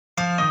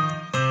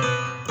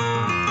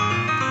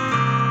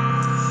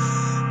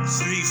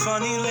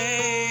funny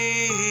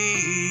ladies.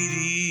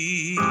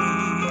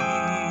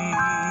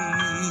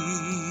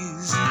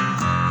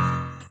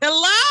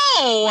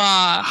 Hello.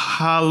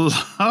 Hello.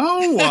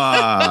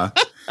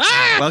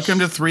 Welcome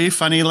to Three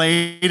Funny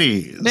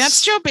Ladies.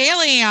 That's Joe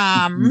Bailey.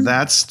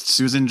 That's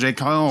Susan J.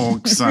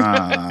 Coates.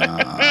 How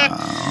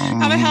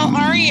the hell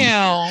are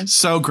you?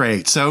 So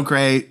great. So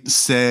great.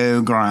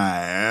 So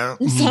great.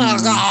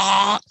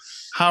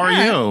 How are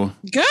you?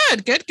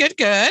 Good.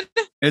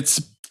 It's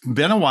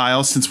been a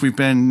while since we've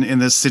been in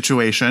this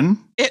situation.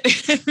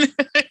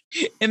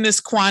 In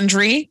this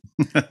quandary.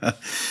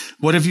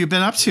 What have you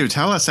been up to?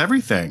 Tell us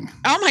everything.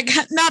 Oh my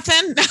God,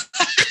 nothing.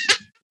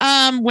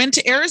 Went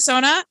to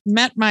Arizona,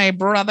 met my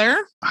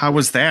brother. How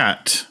was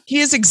that? He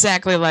is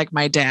exactly like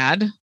my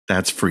dad.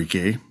 That's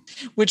freaky.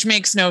 Which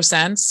makes no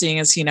sense, seeing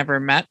as he never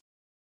met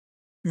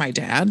my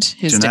dad,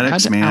 his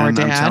Genetics, dad, man, our I'm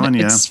dad. telling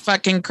you. It's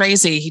fucking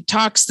crazy. He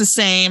talks the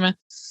same.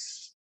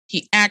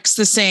 He acts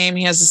the same.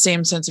 He has the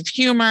same sense of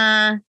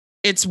humor.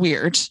 It's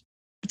weird.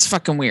 It's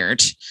fucking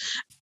weird.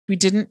 We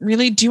didn't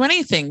really do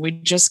anything. We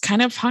just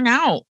kind of hung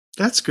out.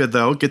 That's good,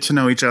 though. Get to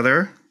know each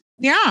other.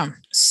 Yeah.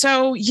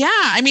 So, yeah,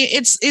 I mean,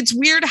 it's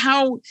weird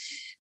how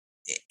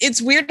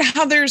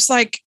there's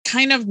like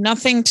kind of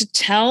nothing to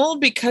tell,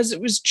 because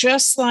it was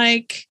just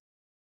like,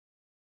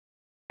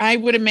 I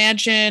would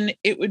imagine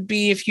it would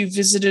be if you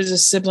visited a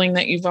sibling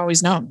that you've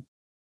always known.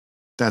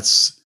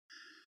 That's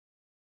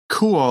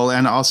cool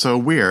and also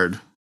weird.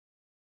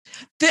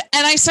 And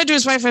I said to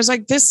his wife, I was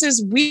like, this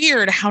is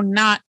weird how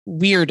not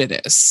weird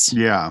it is.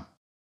 Yeah.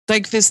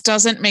 Like, this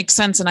doesn't make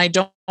sense. And I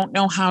don't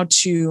know how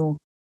to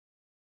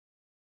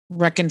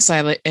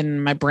reconcile it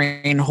in my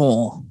brain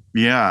hole.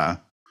 Yeah.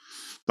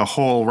 The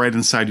hole right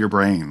inside your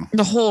brain.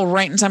 The hole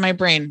right inside my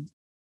brain.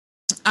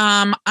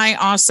 I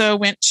also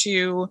went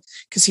to,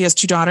 because he has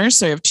two daughters,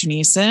 so I have two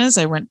nieces.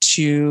 I went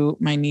to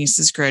my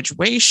niece's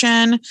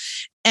graduation,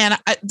 and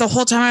the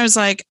whole time I was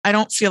like, I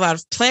don't feel out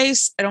of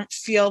place. I don't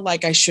feel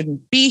like I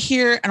shouldn't be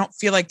here. I don't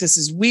feel like this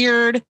is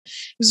weird. It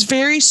was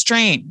very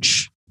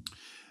strange.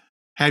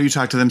 Have you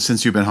talked to them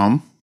since you've been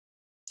home?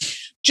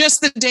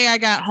 Just the day I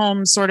got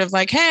home, sort of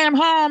like, hey, I'm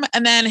home.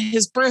 And then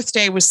his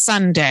birthday was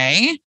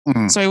Sunday.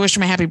 Mm-hmm. So I wished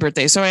him a happy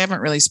birthday. So I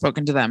haven't really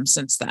spoken to them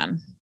since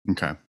then.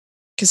 Okay.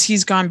 Because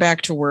he's gone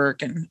back to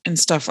work and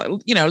stuff like,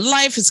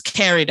 life is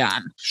carried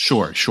on.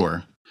 Sure.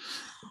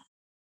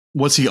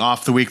 Was he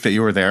off the week that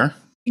you were there?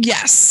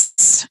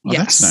 Yes. Oh,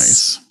 yes. That's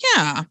nice.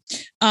 Yeah.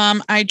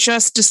 I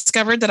just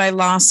discovered that I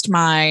lost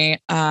my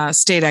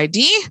state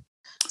ID.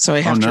 So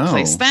I have to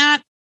replace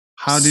that.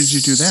 How did you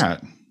do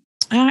that?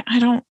 I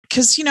don't,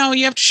 because, you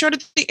have to show it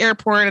at the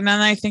airport. And then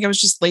I think I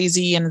was just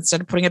lazy. And instead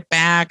of putting it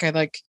back,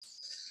 I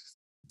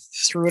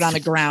threw it on the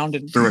ground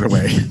and threw it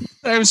away.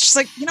 I was just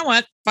like, you know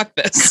what? Fuck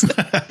this.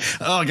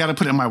 I got to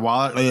put it in my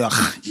wallet.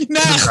 Ugh. No,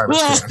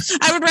 well,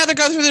 I would rather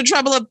go through the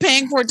trouble of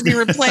paying for it to be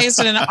replaced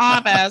in an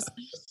office.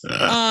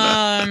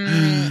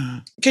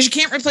 Because you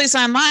can't replace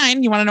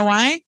online. You want to know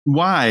why?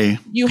 Why?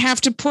 You have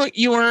to put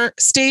your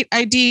state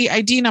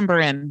ID number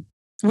in,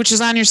 which is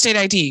on your state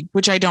ID,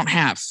 which I don't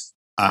have.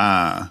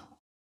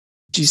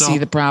 Do you see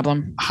the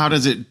problem? How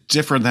does it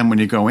differ than when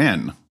you go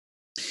in?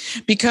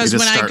 Because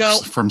when I go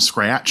from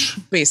scratch,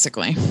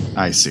 basically.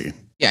 I see.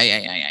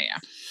 Yeah.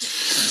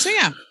 So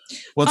yeah.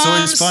 Well, it's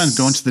always fun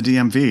going to the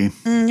DMV.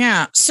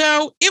 Yeah.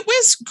 So it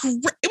was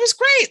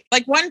great.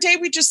 Like, one day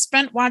we just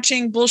spent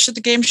watching Bullshit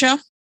the Game Show.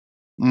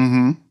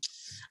 Mm-hmm.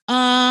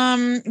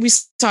 We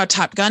saw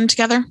Top Gun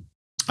together.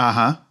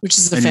 Which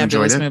is a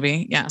fabulous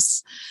movie.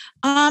 Yes.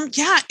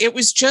 Yeah. It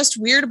was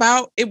just weird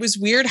it was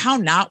weird how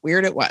not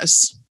weird it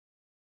was.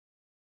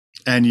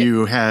 And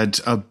you had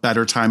a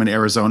better time in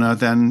Arizona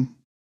than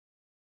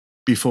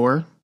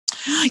before?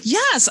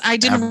 Yes. I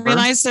didn't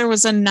realize there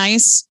was a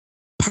nice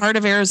part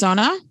of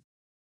Arizona.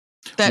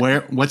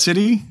 What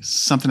city?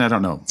 Something I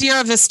don't know.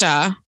 Sierra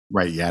Vista.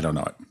 Right. Yeah, I don't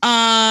know it.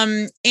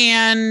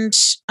 And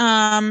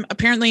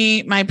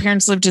apparently my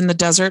parents lived in the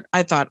desert.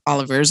 I thought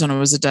all of Arizona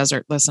was a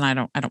desert. Listen, I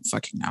don't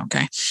fucking know.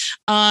 Okay.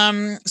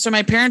 So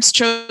my parents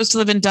chose to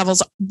live in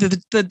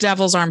the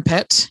Devil's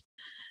Armpit.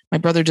 My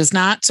brother does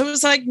not. So it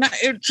was like,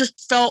 it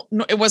just felt,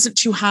 it wasn't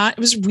too hot. It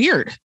was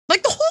weird.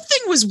 Like, the whole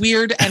thing was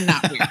weird and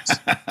not weird.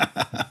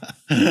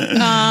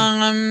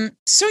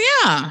 So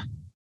yeah.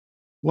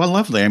 Well,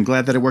 lovely. I'm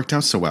glad that it worked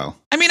out so well.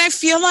 I mean, I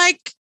feel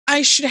like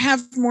I should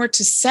have more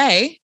to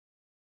say,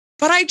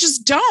 but I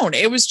just don't.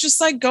 It was just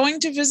like going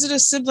to visit a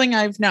sibling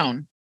I've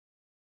known.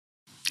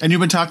 And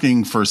you've been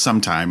talking for some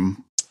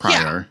time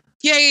prior.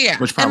 Yeah.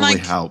 Which probably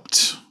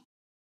helped.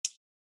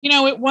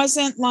 It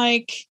wasn't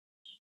like,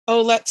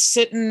 oh, let's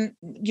sit and,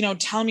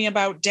 tell me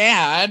about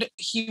dad.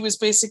 He was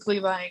basically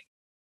like,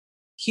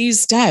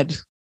 he's dead.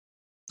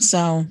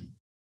 So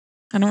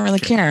I don't really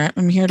care.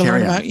 I'm here to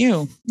learn about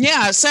you.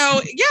 Yeah.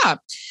 So yeah.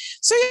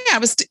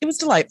 It was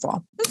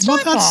delightful. Well,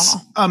 that's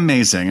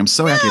amazing. I'm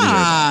so happy to hear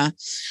that.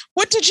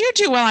 What did you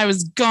do while I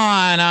was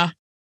gone?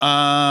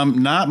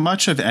 Not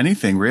much of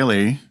anything,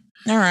 really.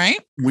 All right.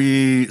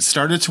 We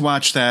started to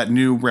watch that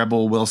new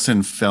Rebel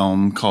Wilson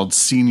film called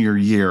Senior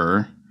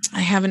Year. I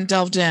haven't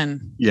delved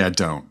in. Yeah,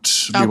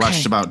 don't. We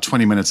watched about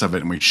 20 minutes of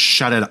it and we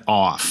shut it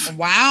off.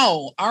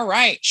 Wow. All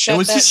right.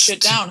 Shut that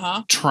shit down,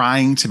 huh?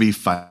 Trying to be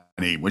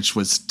funny, which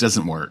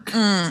doesn't work.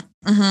 And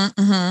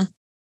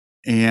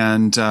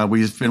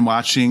we've been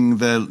watching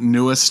the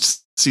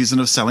newest season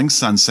of Selling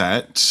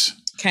Sunset.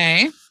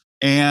 Okay.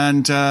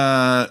 And,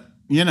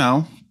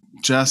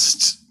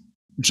 just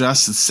the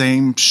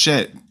same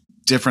shit,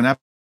 different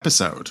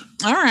episode.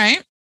 All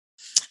right.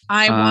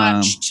 I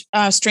watched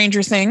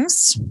Stranger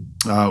Things.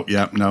 Oh,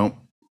 yeah, no.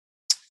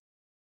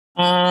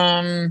 So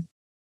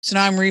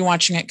now I'm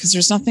rewatching it because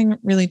there's nothing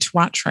really to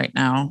watch right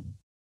now.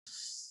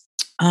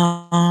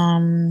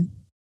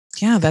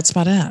 Yeah, that's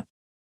about it.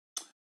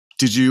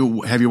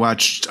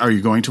 Are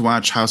you going to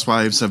watch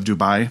Housewives of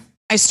Dubai?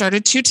 I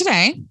started to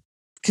today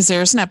because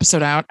there's an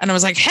episode out and I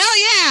was like, hell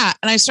yeah.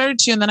 And I started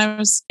to, and then I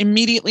was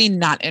immediately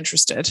not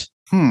interested.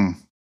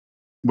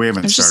 We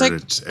haven't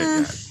started it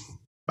yet.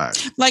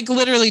 But like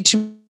literally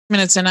 2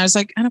 minutes in, I was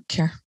like, I don't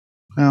care.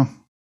 Oh.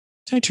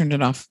 So I turned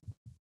it off.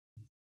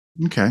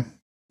 Okay.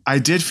 I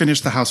did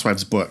finish the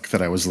Housewives book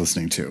that I was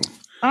listening to.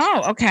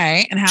 Oh,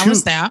 okay. And how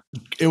was that?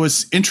 It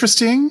was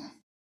interesting.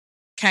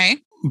 Okay.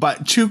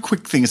 But 2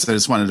 quick things that I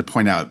just wanted to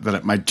point out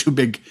that my 2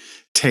 big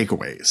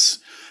takeaways.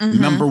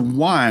 Number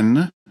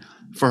 1,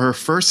 for her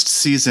first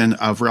season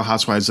of Real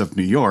Housewives of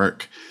New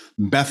York,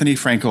 Bethany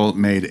Frankel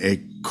made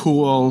a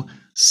cool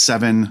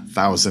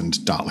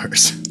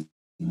 $7,000.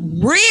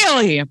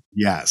 Really?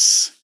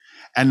 Yes.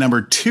 And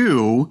number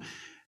 2,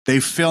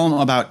 they film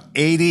about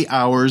 80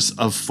 hours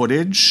of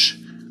footage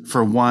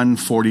for one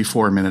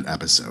 44-minute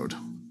episode.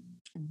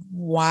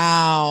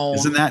 Wow.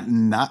 Isn't that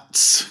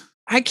nuts?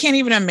 I can't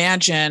even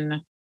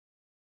imagine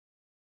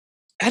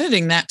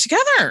editing that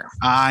together.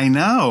 I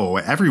know.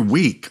 Every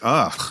week.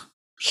 Ugh.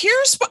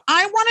 Here's what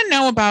I want to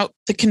know about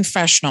the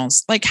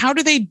confessionals. Like, how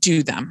do they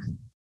do them?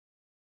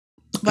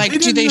 Like,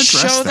 do they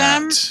show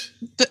them?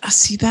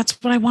 See, that's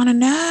what I want to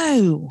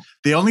know.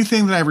 The only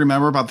thing that I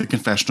remember about the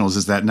confessionals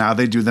is that now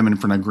they do them in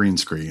front of green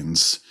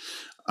screens.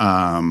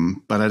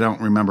 But I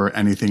don't remember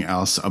anything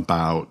else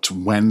about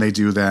when they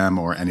do them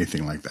or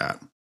anything like that.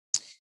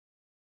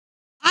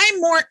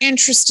 I'm more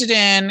interested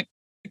in,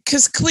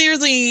 because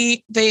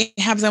clearly they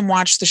have them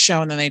watch the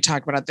show and then they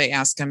talk about it. They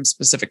ask them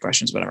specific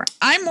questions, whatever.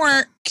 I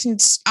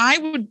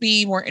would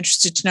be more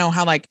interested to know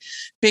how like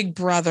Big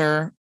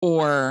Brother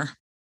or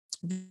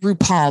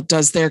RuPaul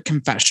does their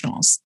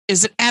confessionals.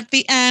 Is it at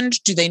the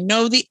end? Do they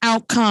know the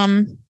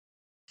outcome?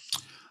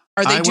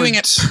 Are they doing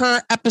it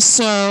per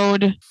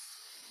episode?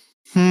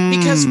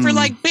 Because for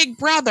like Big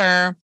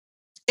Brother,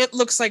 it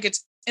looks like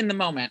it's in the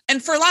moment.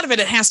 And for a lot of it,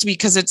 it has to be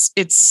because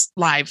it's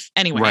live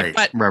anyway.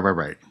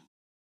 Right.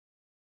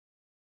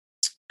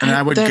 And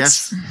I would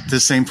guess the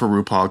same for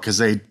RuPaul because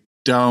they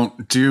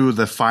don't do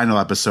the final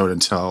episode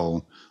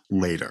until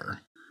later.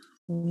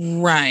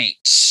 Right.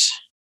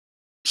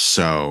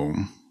 So,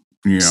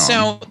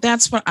 So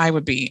that's what I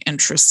would be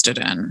interested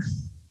in.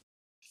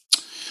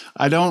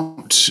 I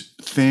don't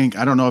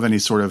know of any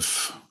sort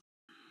of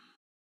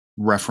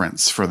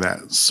reference for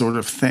that sort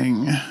of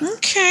thing.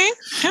 Okay.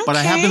 But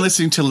I have been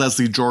listening to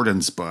Leslie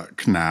Jordan's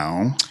book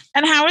now.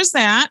 And how is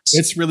that?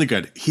 It's really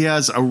good. He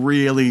has a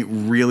really,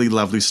 really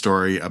lovely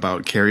story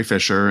about Carrie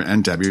Fisher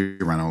and Debbie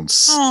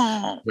Reynolds,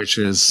 which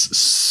is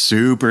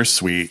super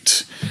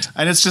sweet.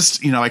 And it's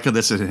just, I could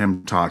listen to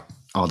him talk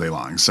all day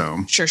long. So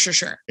sure.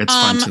 It's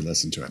fun to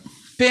listen to it.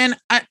 Ben,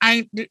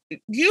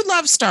 you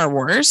love Star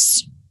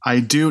Wars. I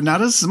do,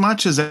 not as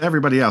much as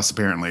everybody else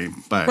apparently,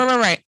 but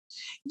right.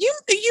 You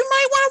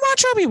might want to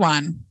watch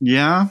Obi-Wan.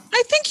 Yeah,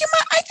 I think you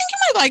might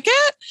like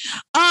it.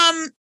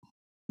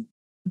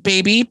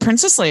 Baby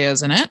Princess Leia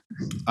is in it.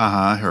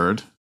 I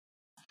heard.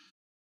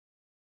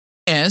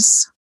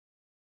 Is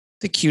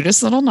the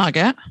cutest little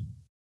nugget.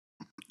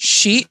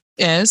 She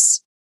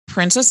is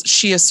princess.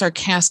 She is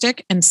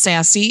sarcastic and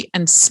sassy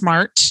and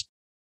smart.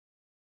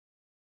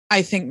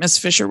 I think Miss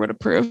Fisher would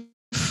approve.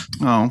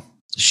 Oh,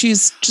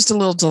 she's just a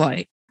little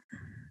delight.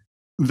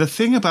 The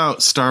thing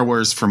about Star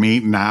Wars for me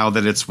now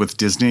that it's with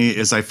Disney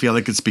is I feel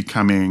like it's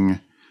becoming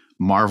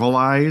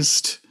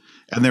Marvelized,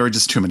 and there are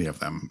just too many of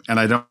them, and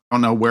I don't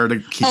know where to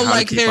keep.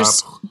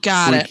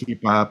 Got it.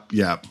 Keep up,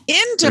 yeah.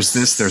 There's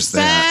this, there's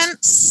that.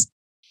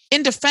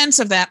 In defense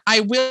of that,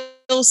 I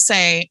will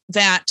say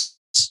that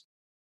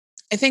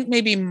I think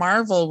maybe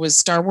Marvel was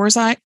Star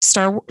Warsized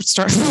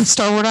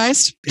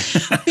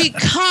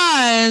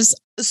because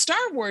Star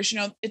Wars,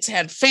 it's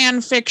had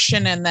fan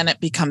fiction and then it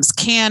becomes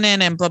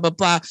canon and blah, blah,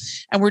 blah.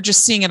 And we're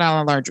just seeing it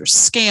on a larger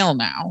scale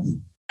now,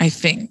 I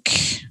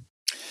think.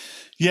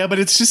 Yeah, but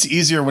it's just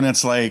easier when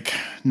it's like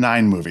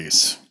 9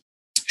 movies.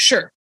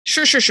 Sure.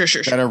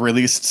 That are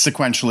released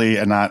sequentially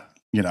and not,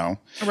 you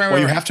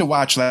have to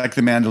watch like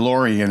The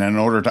Mandalorian in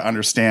order to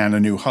understand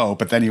A New Hope,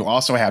 but then you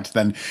also have to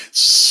then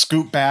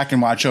scoot back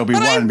and watch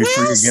Obi-Wan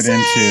before you get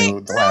into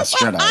The Last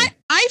Jedi.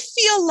 I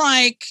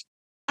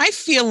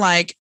feel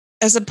like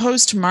as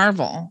opposed to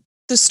Marvel,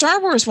 the Star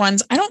Wars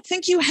ones, I don't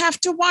think you have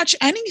to watch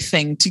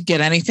anything to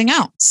get anything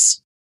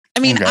else. I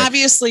mean,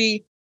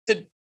 obviously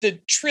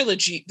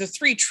trilogy, the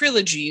 3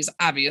 trilogies,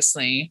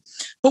 obviously.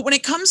 But when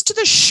it comes to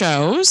the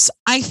shows,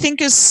 I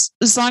think as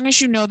long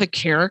as you know the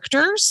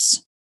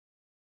characters,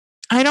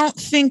 I don't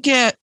think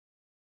it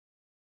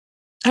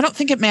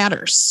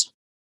matters.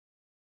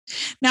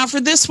 Now, for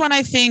this one,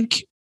 I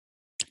think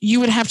you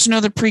would have to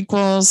know the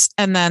prequels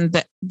and then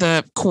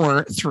the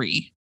core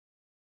 3.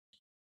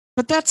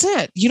 But that's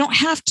it. You don't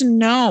have to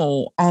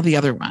know all the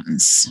other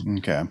ones.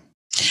 Okay.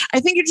 I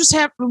think you just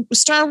have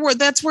Star Wars.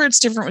 That's where it's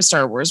different with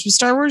Star Wars. With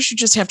Star Wars, you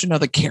just have to know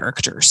the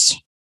characters.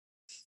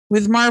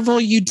 With Marvel,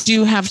 you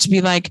do have to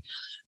be like,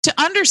 to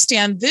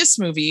understand this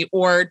movie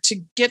or to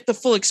get the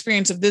full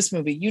experience of this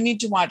movie, you need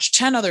to watch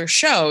 10 other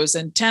shows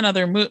and 10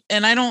 other movies.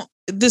 And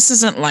this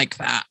isn't like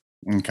that.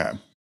 Okay.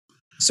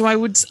 So I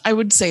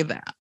would say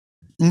that.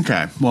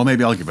 Okay. Well,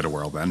 maybe I'll give it a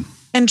whirl then.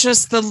 And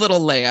just the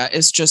little Leia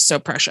is just so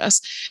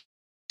precious.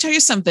 Tell you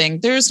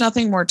something, there's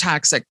nothing more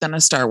toxic than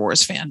a Star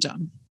Wars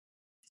fandom.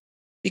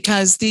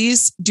 Because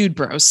these dude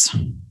bros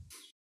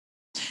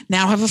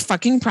now have a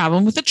fucking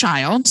problem with a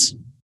child.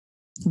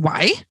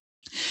 Why?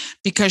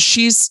 Because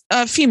she's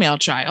a female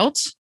child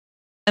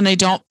and they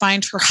don't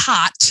find her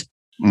hot.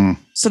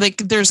 So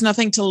there's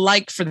nothing to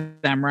like for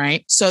them,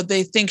 right? So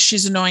they think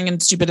she's annoying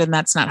and stupid, and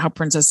that's not how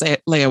Princess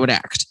Leia would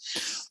act.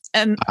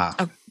 And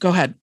go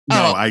ahead.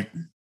 No,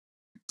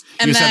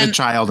 you said a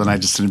child, and I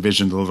just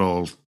envisioned a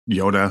little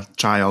Yoda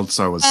child.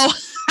 So it was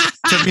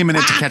took me a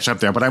minute to catch up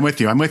there, but I'm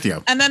with you.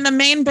 And then the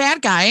main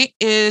bad guy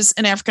is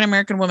an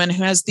African-American woman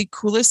who has the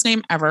coolest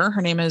name ever.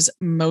 Her name is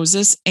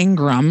Moses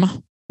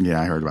Ingram. Yeah,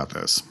 I heard about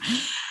this.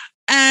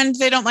 And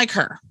they don't like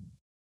her.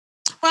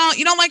 Well,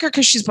 you don't like her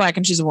because she's black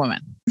and she's a woman.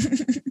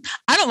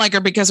 I don't like her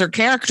because her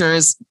character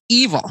is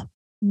evil,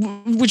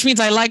 which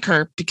means I like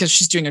her because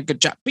she's doing a good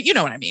job. But you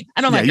know what I mean.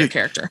 I don't like her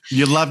character.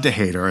 You love to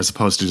hate her as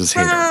opposed to just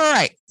hate her.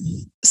 Right.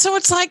 So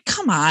it's like,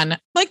 come on.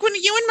 Like when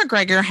Ewan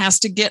McGregor has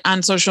to get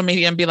on social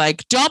media and be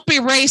like, don't be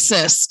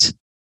racist.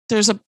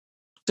 There's a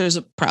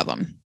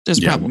problem. There's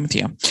a problem with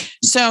you.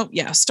 So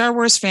yeah, Star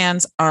Wars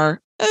fans are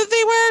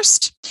the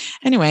worst.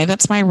 Anyway,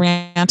 that's my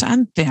rant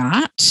on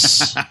that.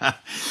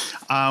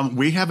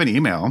 We have an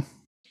email.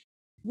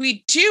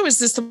 We do. Is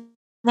this the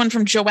one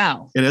from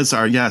Joelle? It is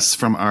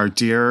from our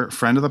dear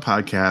friend of the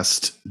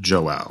podcast,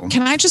 Joelle.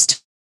 Can I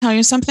just tell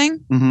you something?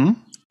 Mm-hmm.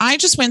 I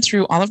just went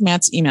through all of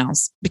Matt's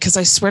emails because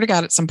I swear to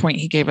God, at some point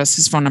he gave us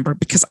his phone number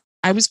because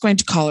I was going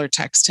to call or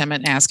text him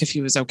and ask if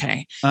he was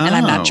okay. Oh. And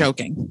I'm not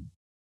joking.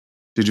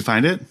 Did you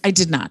find it? I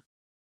did not.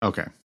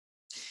 Okay.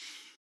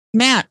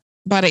 Matt,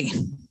 buddy,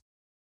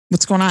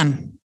 what's going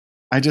on?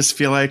 I just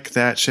feel like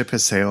that ship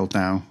has sailed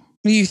now.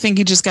 You think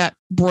he just got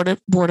bored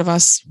of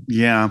us?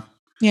 Yeah.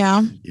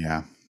 Yeah.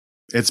 Yeah.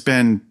 It's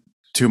been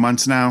 2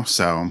 months now,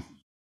 so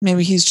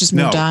maybe he's just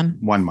moved on.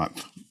 1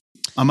 month.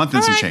 A month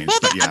and some change. Well,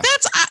 but yeah.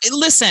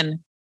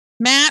 Listen,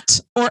 Matt,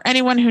 or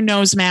anyone who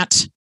knows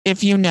Matt,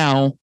 if you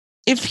know,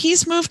 if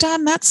he's moved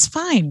on, that's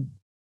fine.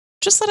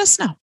 Just let us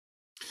know.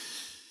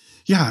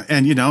 Yeah,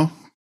 and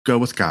go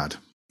with God.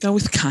 Go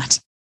with God.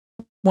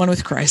 One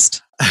with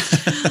Christ.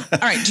 All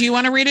right. Do you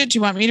want to read it? Do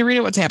you want me to read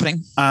it? What's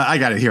happening? I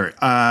got it here.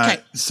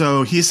 Okay.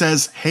 So he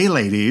says, "Hey,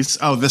 ladies."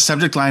 Oh, the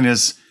subject line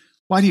is,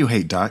 "Why do you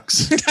hate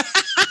ducks?"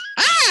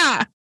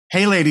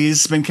 "Hey,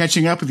 ladies, been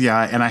catching up with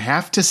ya, and I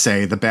have to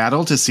say the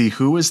battle to see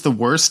who is the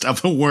worst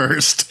of the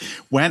worst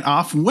went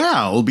off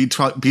well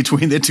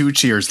between the two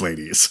Cheers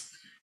ladies.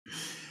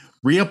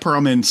 Rhea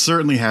Perlman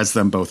certainly has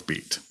them both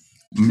beat.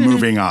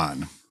 Moving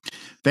on.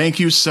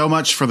 Thank you so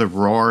much for the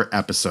Roar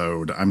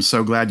episode. I'm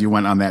so glad you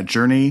went on that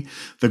journey.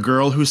 The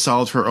girl who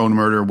solved her own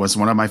murder was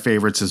one of my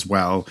favorites as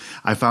well.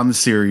 I found the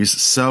series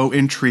so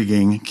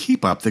intriguing.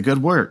 Keep up the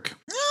good work."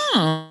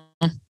 Oh.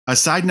 A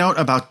side note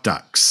about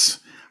ducks.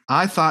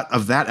 I thought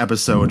of that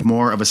episode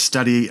more of a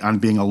study on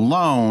being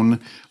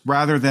alone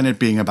rather than it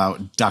being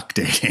about duck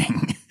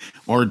dating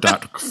or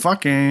duck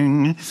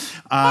fucking.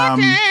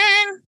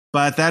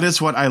 But that is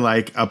what I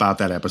like about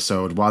that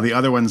episode, while the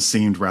other ones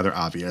seemed rather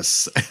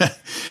obvious.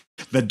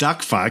 The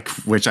duck fuck,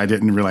 which I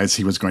didn't realize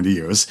he was going to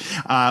use,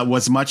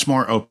 was much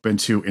more open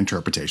to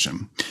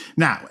interpretation.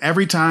 Now,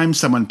 every time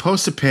someone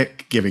posts a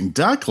pic giving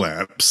duck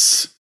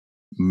lips,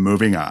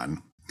 moving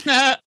on.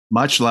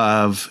 Much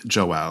love,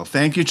 Joelle.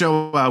 Thank you,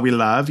 Joelle. We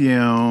love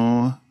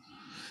you.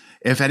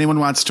 If anyone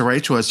wants to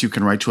write to us, you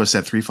can write to us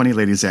at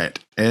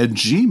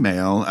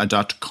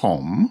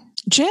 3funnyladies@gmail.com.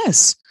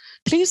 Yes,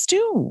 please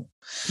do.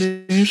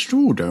 Please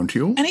do, don't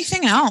you?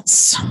 Anything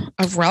else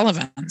of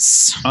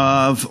relevance?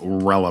 I'm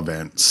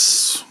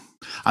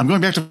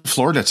going back to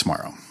Florida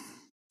tomorrow.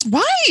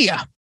 Why?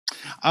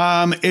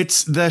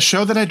 It's the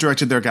show that I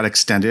directed there got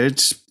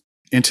extended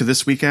into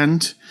this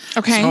weekend.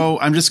 Okay. So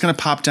I'm just going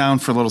to pop down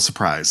for a little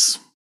surprise.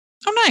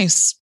 Oh,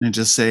 nice. And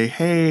just say,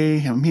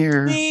 hey, I'm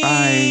here. Hey.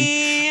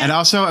 Bye. And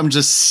also, I'm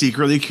just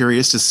secretly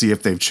curious to see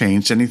if they've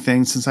changed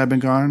anything since I've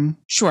been gone.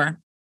 Sure.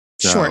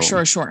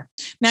 Sure.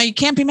 Now, you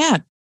can't be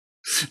mad.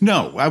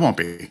 No, I won't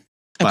be. Okay.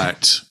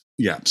 But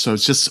yeah, so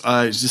it's just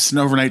an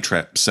overnight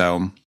trip.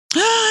 So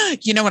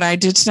you know what I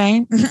did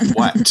today?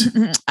 What?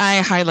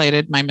 I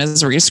highlighted my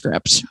Misery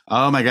script.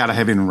 Oh my God, I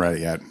haven't even read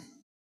it yet.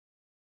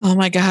 Oh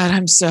my God,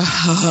 I'm so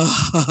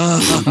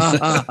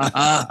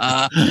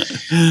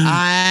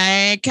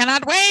I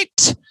cannot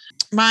wait.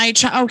 My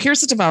child,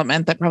 here's a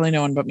development that probably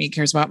no one but me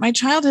cares about. My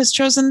child has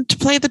chosen to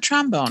play the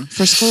trombone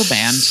for school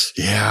band.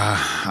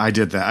 Yeah, I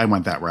did that. I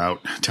went that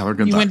route. Tell her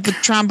good luck. You went the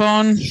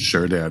trombone?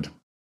 Sure did.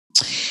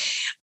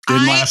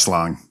 Didn't last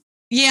long.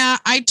 Yeah,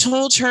 I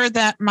told her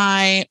that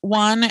my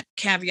one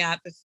caveat,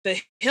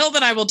 the hill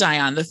that I will die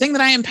on, the thing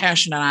that I am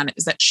passionate on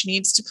is that she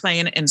needs to play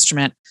an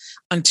instrument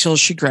until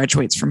she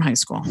graduates from high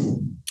school.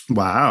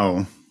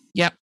 Wow.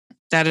 Yep.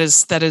 That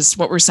is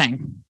what we're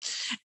saying.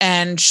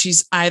 And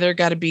she's either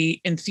got to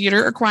be in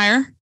theater or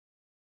choir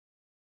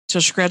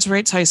till she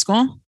graduates high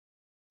school.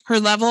 Her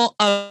level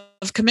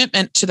of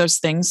commitment to those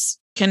things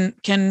can,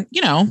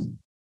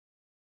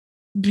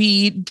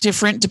 be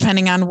different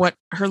depending on what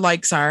her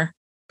likes are,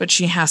 but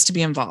she has to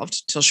be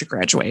involved till she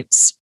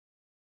graduates.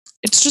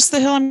 It's just the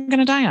hill I'm going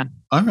to die on.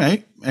 All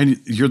right. And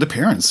you're the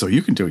parent, so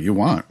you can do what you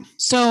want.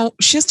 So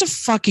she has to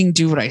fucking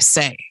do what I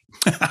say.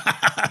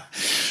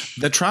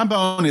 The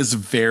trombone is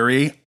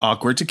very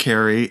awkward to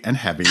carry and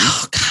heavy.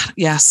 Oh, God,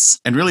 yes.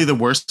 And really the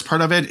worst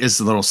part of it is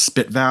the little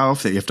spit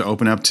valve that you have to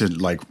open up to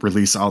like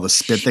release all the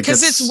spit that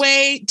gets... Because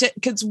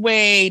it's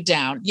way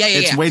down. Yeah.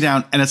 It's way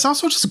down. And it's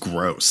also just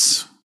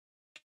gross.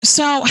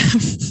 So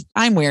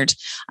I'm weird.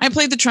 I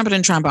played the trumpet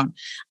and trombone.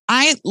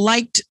 I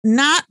liked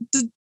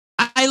the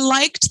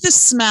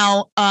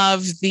smell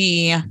of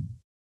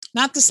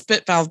not the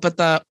spit valve, but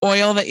the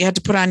oil that you had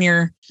to put on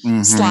your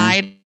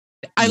slide.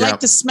 I like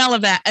the smell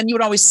of that. And you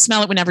would always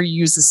smell it whenever you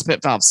use the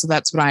spit valve. So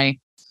that's what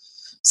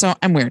so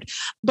I'm weird.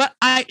 But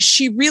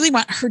she really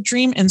her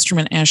dream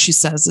instrument, as she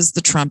says, is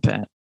the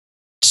trumpet.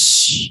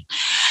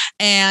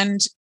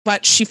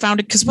 But she found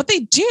it because what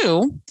they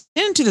didn't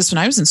do this when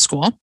I was in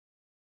school.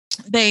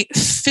 They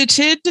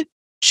fitted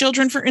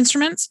children for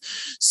instruments.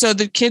 So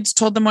the kids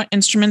told them what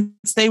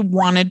instruments they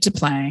wanted to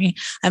play.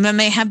 And then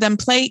they had them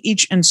play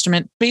each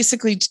instrument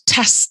basically to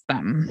test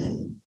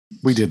them.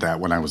 We did that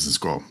when I was in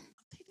school.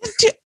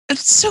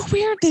 It's so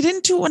weird. They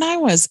didn't do it when I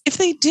was. If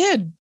they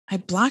did, I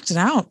blocked it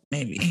out.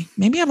 Maybe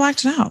I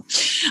blocked it out.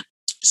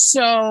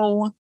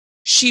 So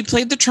she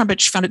played the trumpet.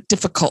 She found it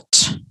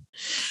difficult.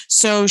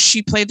 So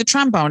she played the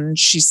trombone and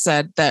she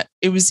said that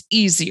it was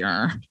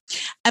easier.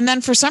 And then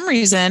for some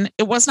reason,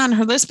 it wasn't on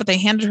her list, but they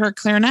handed her a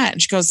clarinet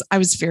and she goes, I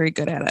was very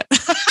good at it.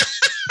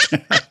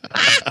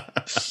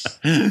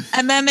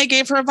 And then they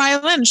gave her a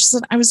violin. She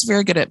said, I was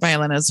very good at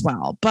violin as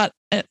well, but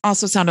it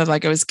also sounded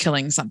like I was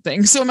killing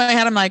something. So in my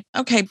head, I'm like,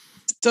 okay,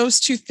 those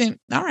two things.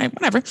 All right,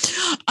 whatever.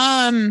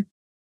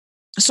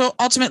 So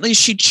ultimately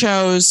she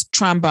chose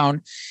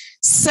trombone.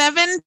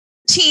 17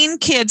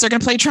 kids are going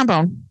to play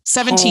trombone.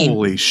 17.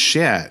 Holy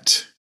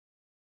shit.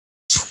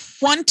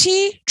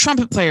 20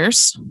 trumpet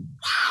players.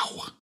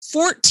 Wow.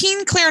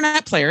 14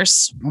 clarinet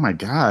players. Oh my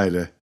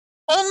God.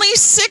 Only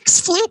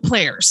 6 flute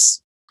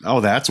players. Oh,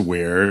 that's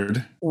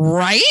weird.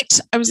 Right?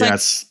 I was like,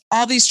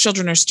 all these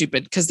children are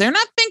stupid because they're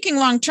not thinking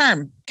long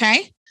term.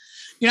 Okay.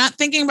 You're not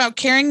thinking about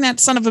carrying that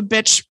son of a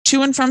bitch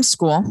to and from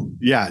school.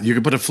 Yeah. You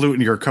can put a flute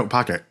in your coat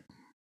pocket.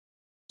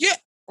 Yeah.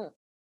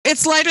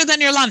 It's lighter than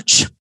your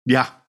lunch.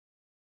 Yeah.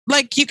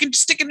 Like you can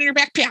stick it in your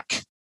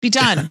backpack. Be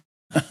done.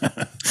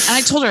 And I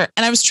told her,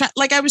 and I was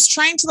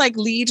trying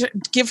to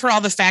give her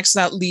all the facts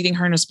without leading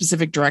her in a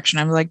specific direction.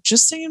 I'm like,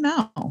 just so you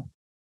know,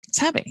 it's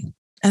heavy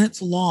and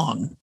it's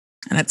long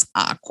and it's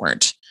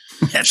awkward.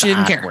 She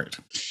didn't care.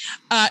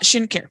 She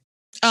didn't care.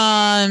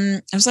 I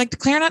was like, the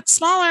clarinet's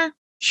smaller.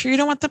 Sure you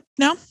don't want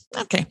no?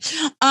 Okay.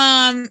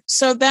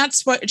 So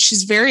that's what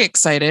she's very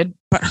excited,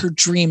 but her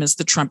dream is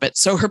the trumpet.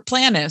 So her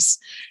plan is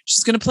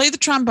she's going to play the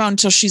trombone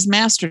until she's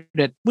mastered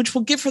it, which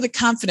will give her the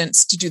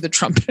confidence to do the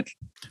trumpet.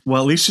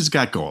 Well, at least she's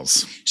got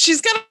goals. She's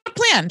got a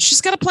plan.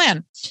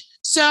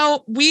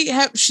 So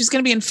she's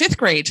going to be in 5th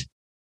grade.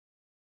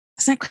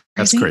 Isn't that crazy?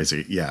 That's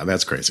crazy. Yeah,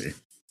 that's crazy.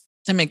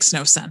 That makes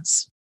no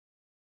sense.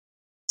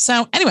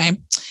 So anyway,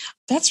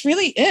 that's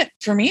really it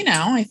for me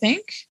now, I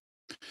think.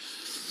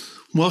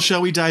 Well,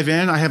 shall we dive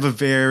in? I have a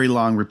very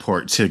long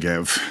report to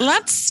give.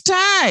 Let's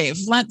dive.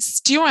 Let's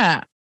do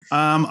it.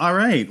 All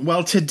right.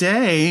 Well,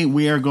 today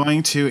we are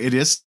going to, it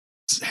is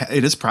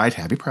Pride.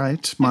 Happy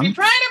Pride Month. Happy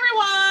Pride,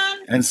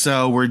 everyone. And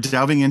so we're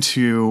delving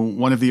into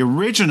one of the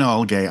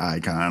original gay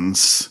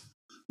icons,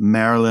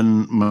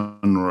 Marilyn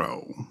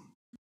Monroe.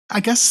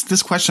 I guess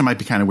this question might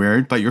be kind of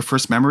weird, but your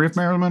first memory of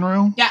Marilyn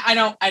Monroe? Yeah, I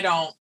don't.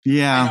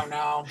 Yeah. I don't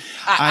know.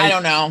 I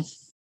don't know.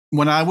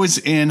 When I was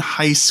in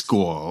high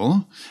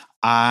school,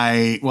 we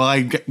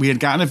had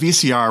gotten a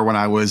VCR when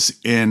I was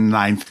in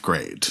 9th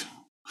grade.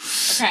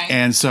 Okay.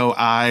 And so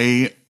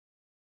I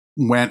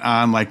went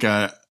on like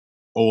a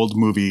old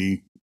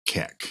movie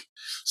kick.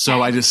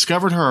 So I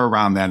discovered her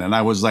around then, and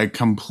I was like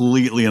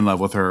completely in love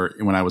with her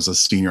when I was a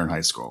senior in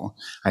high school.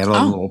 I had a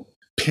little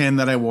pin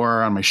that I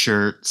wore on my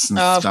shirts and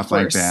stuff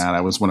like that.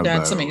 I was one of those.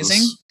 That's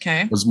amazing.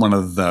 Okay. Was one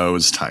of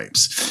those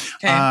types.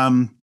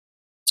 Okay.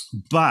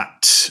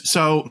 But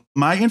so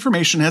my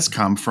information has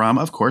come from,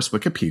 of course,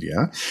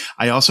 Wikipedia.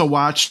 I also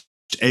watched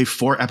a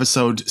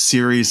 4-episode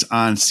series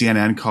on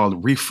CNN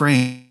called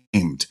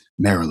Reframed,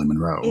 Marilyn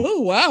Monroe.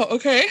 Oh, wow.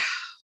 Okay.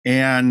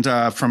 And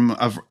from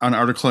an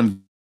article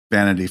in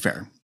Vanity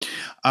Fair.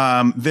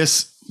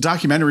 This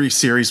documentary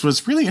series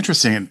was really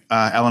interesting.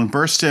 Ellen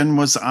Burstyn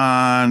was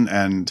on,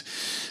 and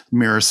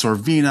Mira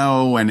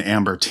Sorvino and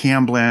Amber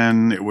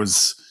Tamblyn. It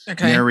was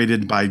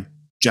narrated by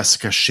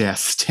Jessica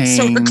Chastain.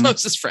 So her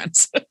closest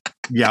friends.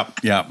 Yep.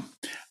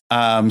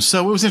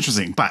 So it was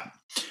interesting. But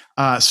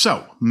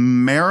so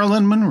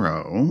Marilyn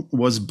Monroe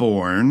was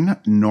born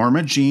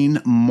Norma Jean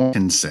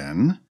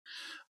Mortensen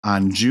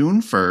on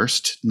June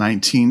 1st,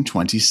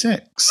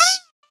 1926.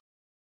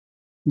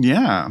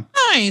 Yeah.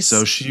 Nice.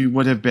 So she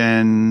would have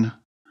been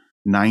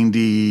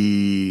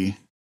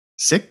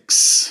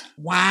 96.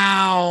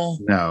 Wow.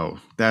 No,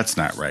 that's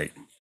not right.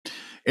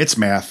 It's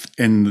math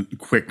and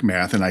quick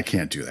math, and I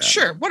can't do that.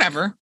 Sure,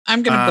 whatever.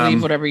 I'm going to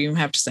believe whatever you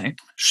have to say.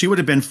 She would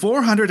have been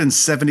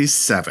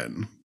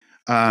 477.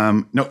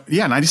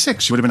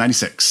 96. She would have been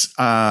 96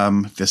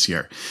 this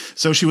year.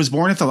 So she was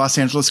born at the Los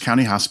Angeles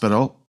County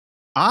Hospital.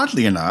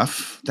 Oddly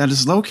enough, that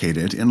is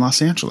located in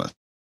Los Angeles.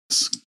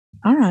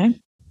 All right.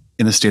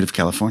 In the state of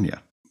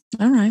California.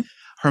 All right.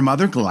 Her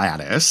mother,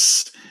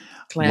 Gladys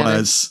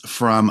was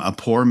from a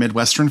poor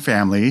Midwestern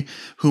family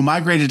who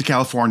migrated to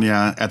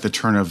California at the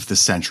turn of the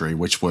century,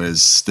 which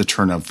was the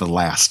turn of the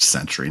last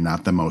century,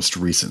 not the most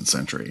recent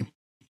century.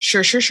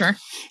 Sure.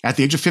 At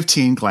the age of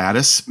 15,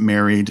 Gladys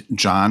married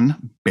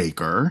John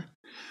Baker,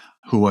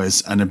 who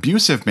was an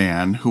abusive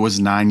man who was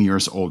 9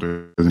 years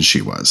older than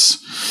she was.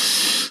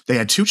 They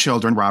had 2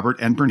 children, Robert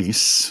and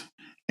Bernice.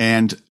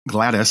 And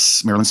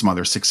Gladys, Marilyn's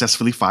mother,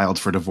 successfully filed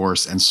for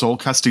divorce and sole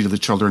custody of the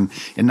children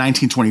in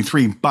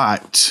 1923.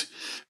 But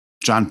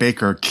John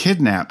Baker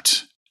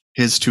kidnapped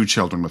his 2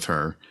 children with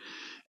her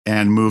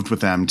and moved with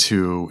them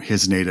to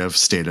his native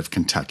state of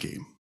Kentucky.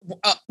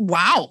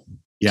 Wow.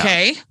 Yeah.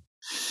 Okay.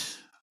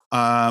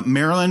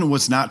 Marilyn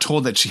was not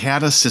told that she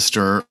had a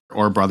sister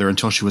or brother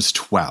until she was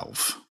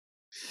 12.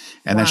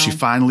 And then she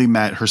finally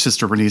met her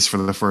sister Bernice for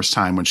the first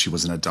time when she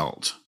was an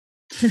adult.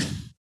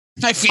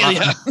 I feel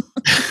you.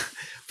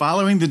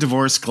 Following the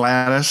divorce,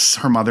 Gladys,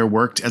 her mother,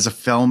 worked as a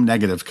film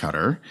negative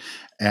cutter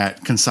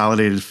at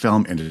Consolidated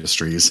Film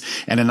Industries.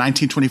 And in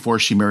 1924,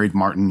 she married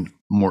Martin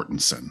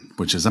Mortensen,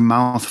 which is a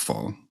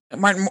mouthful.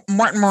 Martin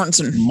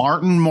Mortensen.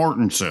 Martin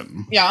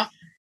Mortensen. Yeah.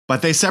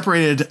 But they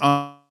separated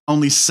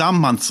only some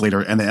months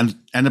later, and they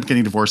end up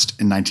getting divorced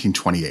in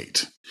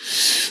 1928.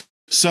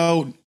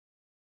 So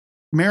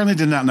Marilyn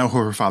did not know who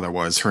her father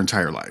was her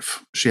entire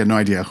life. She had no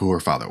idea who her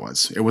father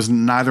was. It was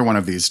neither one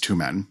of these 2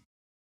 men.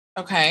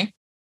 Okay.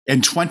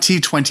 In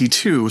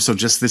 2022, so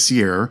just this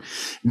year,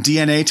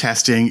 DNA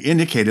testing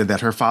indicated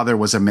that her father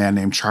was a man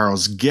named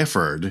Charles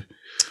Gifford,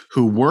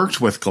 who worked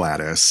with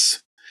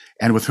Gladys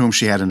and with whom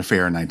she had an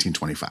affair in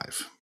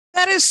 1925.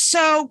 That is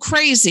so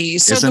crazy.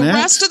 So Isn't the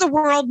rest of the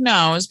world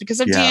knows because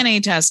of DNA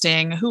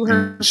testing who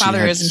her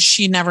father is, and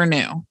she never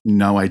knew.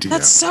 No idea.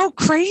 That's so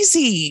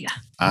crazy.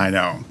 I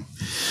know.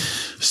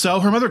 So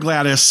her mother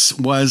Gladys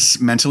was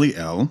mentally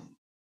ill.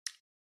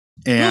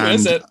 And who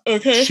is it?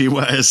 Okay. She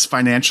was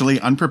financially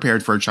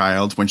unprepared for a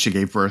child when she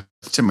gave birth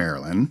to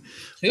Marilyn,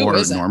 or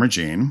Norma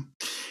Jean.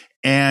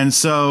 And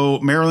so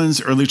Marilyn's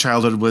early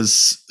childhood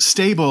was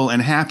stable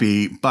and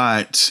happy,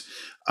 but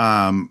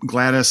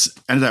Gladys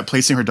ended up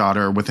placing her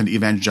daughter with an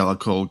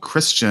evangelical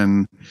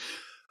Christian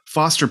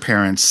foster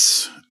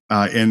parents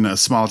in a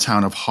small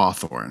town of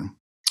Hawthorne.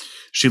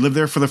 She lived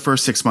there for the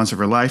first 6 months of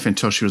her life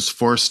until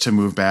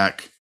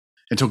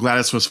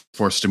Gladys was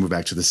forced to move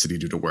back to the city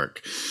due to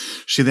work.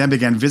 She then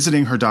began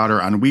visiting her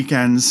daughter on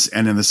weekends,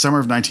 and in the summer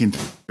of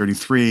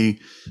 1933,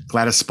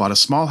 Gladys bought a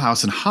small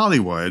house in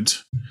Hollywood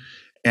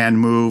and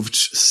moved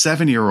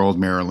 7-year-old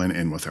Marilyn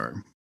in with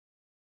her.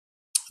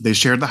 They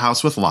shared the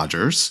house with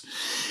lodgers,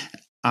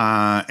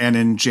 and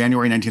in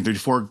January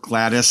 1934,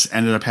 Gladys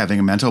ended up having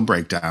a mental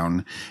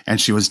breakdown,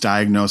 and she was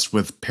diagnosed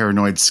with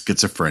paranoid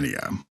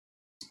schizophrenia.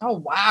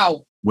 Oh,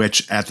 wow.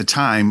 Which at the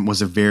time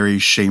was a very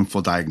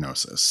shameful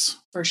diagnosis.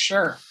 For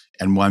sure.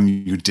 And one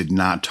you did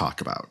not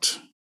talk about.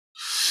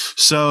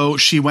 So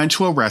she went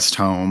to a rest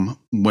home,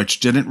 which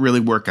didn't really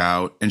work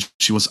out. And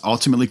she was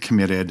ultimately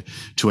committed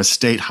to a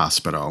state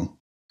hospital.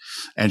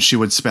 And she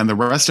would spend the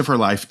rest of her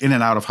life in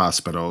and out of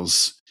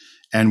hospitals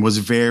and was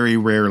very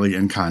rarely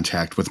in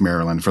contact with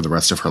Marilyn for the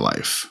rest of her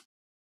life.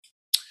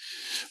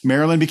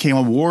 Marilyn became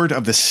a ward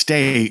of the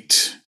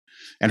state,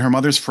 and her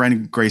mother's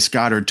friend, Grace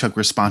Goddard, took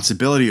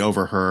responsibility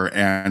over her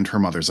and her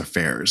mother's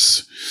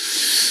affairs.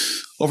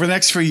 Over the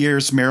next few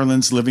years,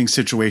 Marilyn's living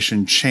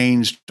situation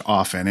changed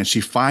often, and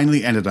she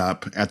finally ended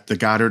up at the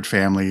Goddard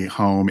family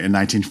home in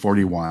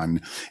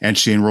 1941, and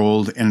she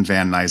enrolled in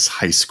Van Nuys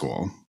High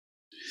School.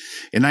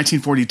 In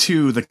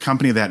 1942, the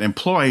company that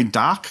employed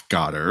Doc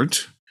Goddard,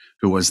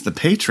 who was the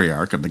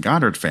patriarch of the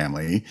Goddard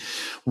family,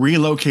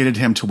 relocated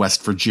him to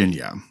West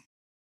Virginia.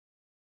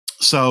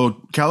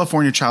 So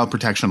California child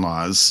protection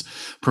laws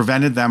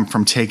prevented them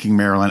from taking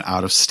Marilyn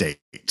out of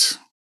state.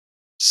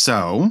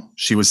 So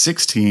she was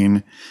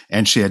 16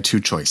 and she had 2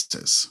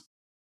 choices.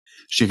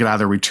 She could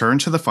either return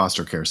to the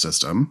foster care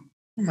system.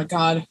 Oh my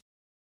God.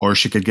 Or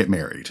she could get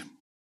married.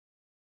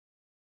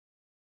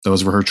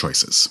 Those were her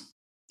choices.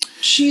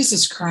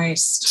 Jesus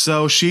Christ.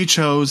 So she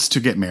chose to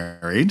get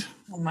married.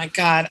 Oh my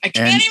God. I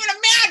can't even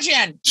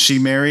imagine. She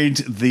married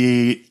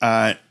the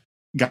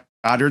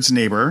Goddard's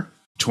neighbor,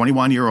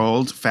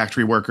 21-year-old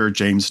factory worker,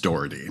 James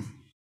Doherty.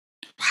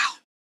 Wow.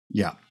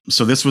 Yeah.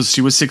 So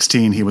she was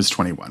 16. He was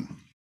 21.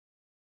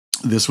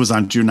 This was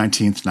on June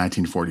 19th,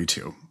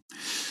 1942.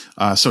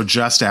 So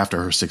just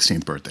after her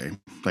 16th birthday,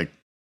 like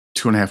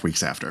 2.5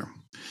 weeks after.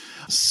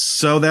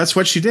 So that's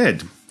what she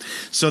did.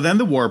 So then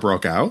the war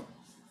broke out.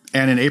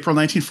 And in April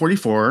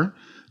 1944,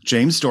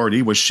 James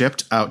Doherty was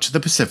shipped out to the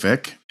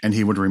Pacific, and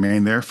he would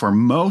remain there for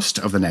most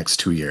of the next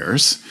 2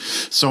 years.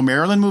 So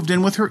Marilyn moved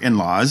in with her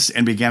in-laws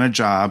and began a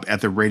job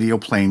at the Radio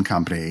Plane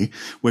Company,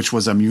 which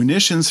was a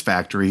munitions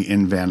factory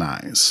in Van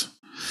Nuys.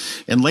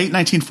 In late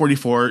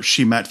 1944,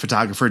 she met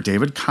photographer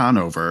David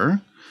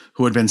Conover,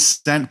 who had been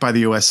sent by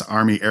the U.S.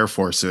 Army Air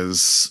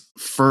Force's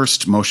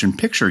 1st Motion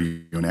Picture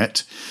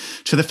Unit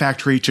to the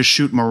factory to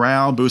shoot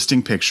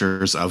morale-boosting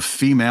pictures of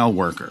female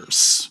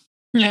workers.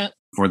 Yeah.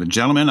 For the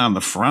gentlemen on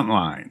the front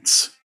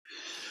lines.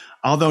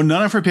 Although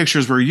none of her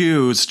pictures were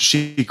used,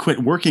 she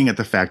quit working at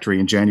the factory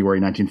in January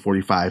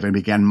 1945 and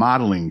began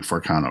modeling for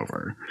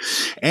Conover.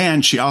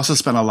 And she also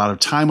spent a lot of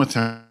time with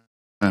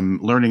him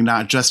learning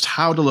not just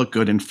how to look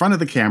good in front of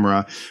the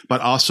camera,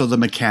 but also the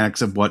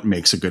mechanics of what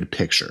makes a good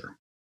picture.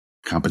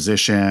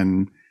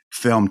 Composition,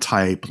 film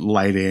type,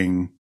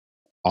 lighting,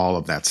 all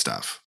of that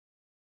stuff.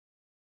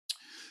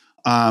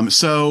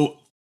 So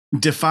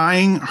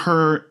defying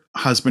her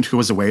husband, who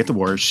was away at the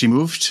war, she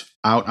moved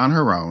out on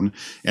her own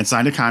and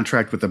signed a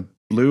contract with the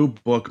Blue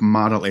Book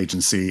Model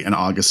Agency in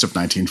August of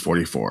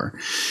 1944.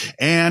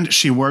 And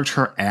she worked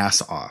her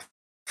ass off,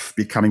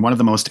 becoming one of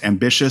the most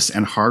ambitious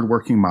and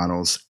hardworking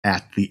models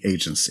at the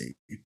agency.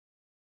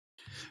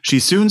 She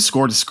soon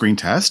scored a screen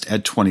test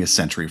at 20th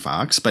Century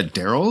Fox, but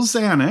Darryl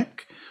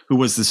Zanuck, who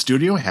was the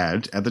studio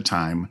head at the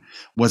time,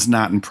 was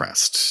not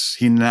impressed.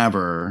 He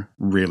never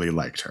really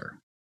liked her.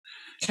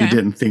 Okay. He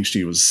didn't think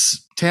she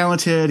was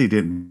talented. He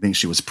didn't think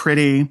she was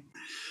pretty.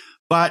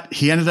 But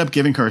he ended up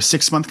giving her a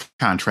 6-month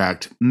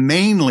contract,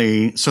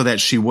 mainly so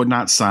that she would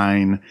not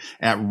sign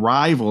at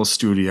rival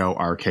studio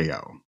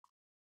RKO.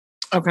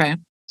 Okay.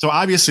 So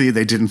obviously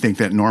they didn't think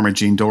that Norma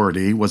Jean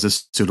Doherty was a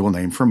suitable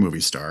name for a movie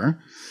star.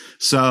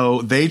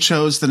 So they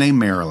chose the name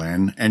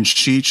Marilyn, and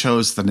she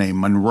chose the name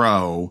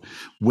Monroe,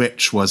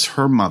 which was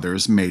her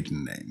mother's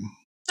maiden name.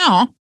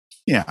 Oh.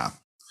 Yeah.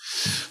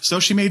 So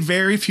she made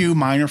very few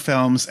minor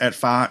films at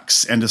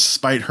Fox, and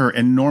despite her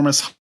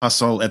enormous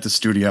hustle at the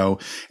studio,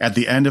 at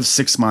the end of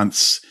 6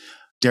 months,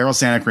 Darryl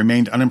Zanuck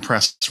remained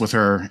unimpressed with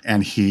her,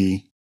 and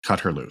he cut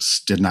her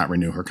loose, did not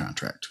renew her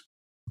contract.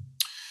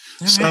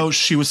 Okay. So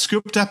she was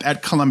scooped up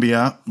at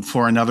Columbia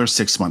for another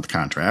 6-month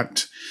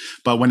contract.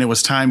 But when it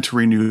was time to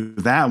renew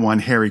that one,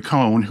 Harry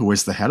Cohn, who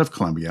was the head of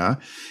Columbia,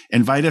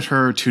 invited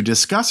her to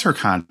discuss her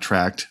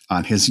contract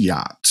on his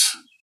yacht.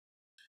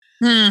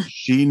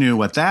 She knew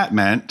what that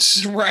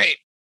meant. Right.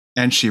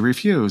 And she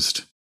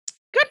refused.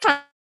 Good for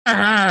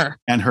her.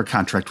 And her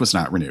contract was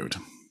not renewed.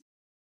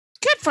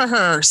 Good for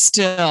her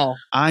still.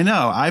 I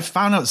know. I've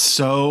found out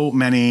so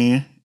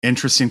many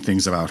interesting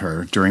things about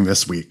her during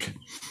this week.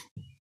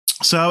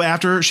 So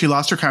after she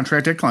lost her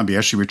contract at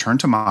Columbia, she returned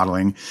to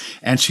modeling,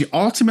 and she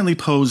ultimately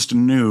posed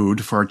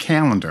nude for a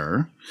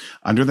calendar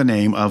under the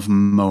name of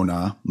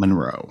Mona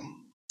Monroe.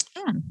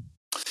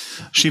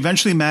 She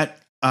eventually met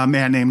a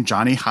man named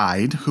Johnny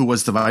Hyde, who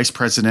was the vice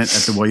president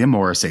at the William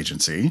Morris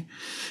Agency.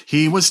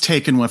 He was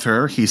taken with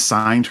her. He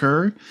signed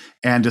her.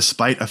 And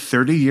despite a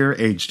 30-year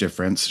age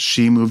difference,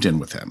 she moved in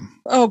with him.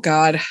 Oh,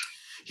 God.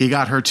 He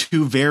got her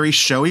 2 very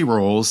showy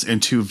roles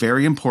in 2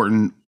 very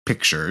important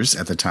pictures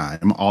at the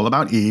time, All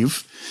About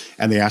Eve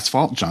and The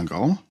Asphalt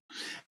Jungle.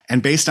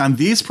 And based on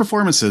these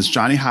performances,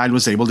 Johnny Hyde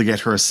was able to get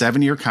her a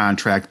 7-year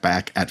contract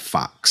back at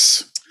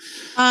Fox.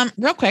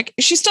 Real quick,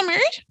 is she still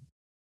married?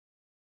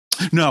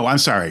 No, I'm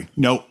sorry.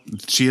 No,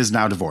 she is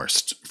now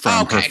divorced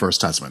from her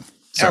first husband.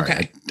 Sorry,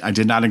 okay. I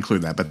did not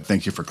include that, but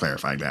thank you for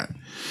clarifying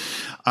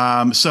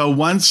that. So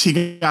once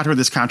he got her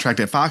this contract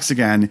at Fox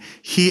again,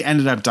 he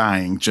ended up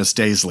dying just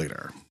days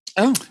later.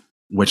 Oh.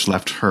 Which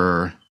left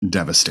her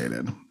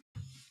devastated.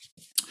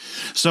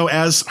 So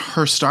as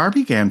her star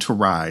began to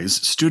rise,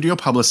 studio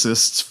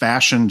publicists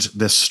fashioned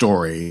this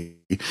story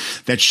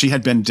that she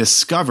had been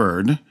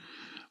discovered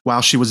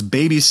while she was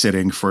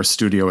babysitting for a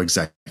studio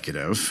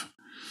executive.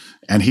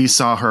 And he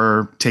saw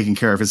her taking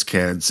care of his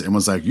kids and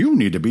was like, you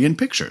need to be in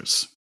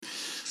pictures.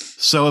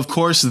 So, of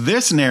course,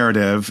 this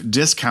narrative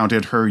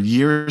discounted her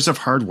years of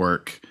hard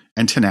work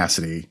and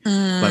tenacity,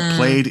 but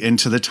played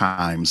into the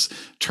times,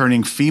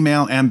 turning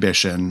female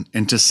ambition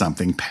into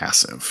something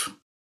passive.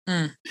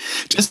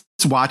 Just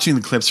watching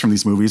the clips from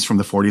these movies from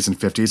the 40s and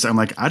 50s, I'm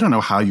like, I don't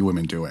know how you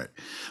women do it.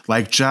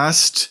 Like,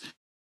 just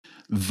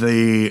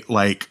the,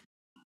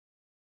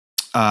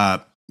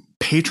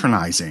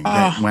 patronizing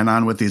that went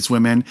on with these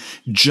women,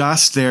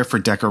 just there for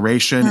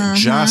decoration,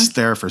 just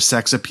there for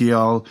sex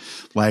appeal.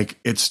 Like,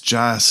 it's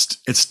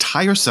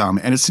tiresome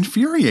and it's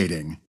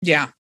infuriating.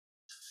 Yeah.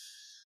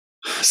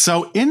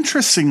 So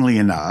interestingly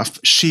enough,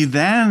 she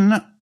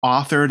then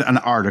authored an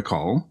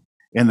article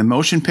in the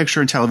Motion Picture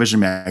and Television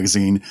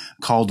magazine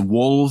called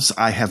Wolves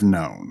I Have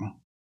Known.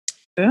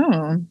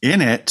 Oh.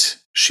 In it,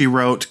 she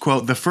wrote,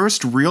 quote, "The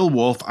first real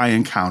wolf I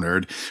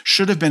encountered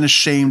should have been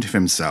ashamed of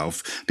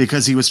himself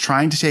because he was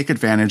trying to take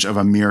advantage of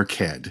a mere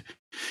kid.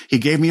 He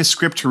gave me a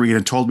script to read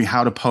and told me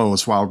how to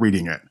pose while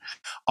reading it.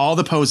 All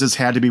the poses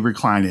had to be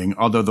reclining,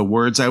 although the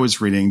words I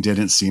was reading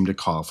didn't seem to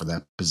call for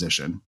that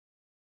position."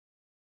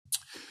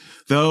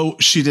 Though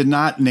she did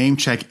not name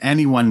check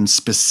anyone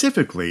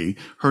specifically,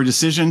 her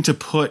decision to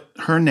put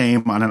her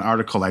name on an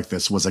article like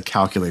this was a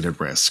calculated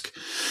risk.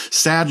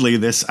 Sadly,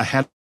 this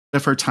ahead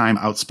of her time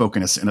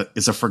outspokenness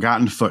is a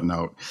forgotten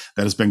footnote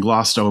that has been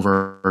glossed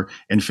over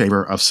in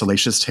favor of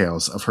salacious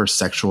tales of her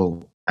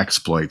sexual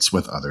exploits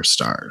with other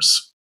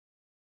stars.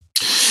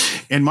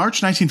 In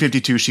March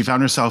 1952, she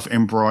found herself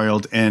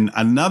embroiled in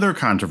another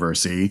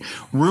controversy.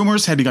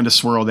 Rumors had begun to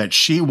swirl that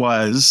she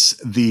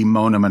was the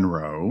Mona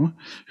Monroe,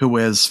 who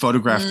was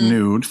photographed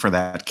nude for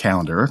that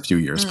calendar a few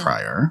years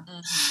prior.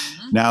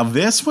 Now,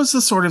 this was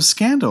the sort of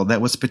scandal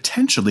that was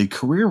potentially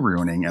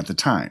career-ruining at the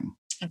time.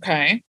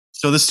 Okay.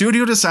 So the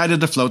studio decided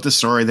to float the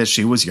story that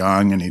she was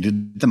young and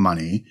needed the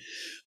money.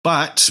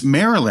 But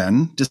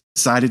Marilyn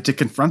decided to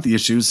confront the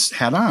issues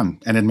head on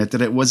and admit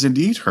that it was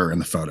indeed her in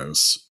the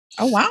photos.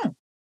 Oh, wow.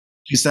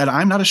 She said,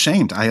 "I'm not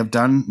ashamed. I have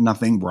done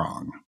nothing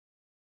wrong."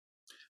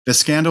 The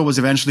scandal was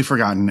eventually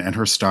forgotten and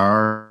her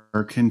star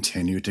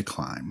continued to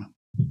climb.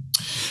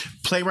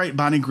 Playwright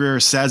Bonnie Greer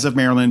says of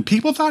Marilyn,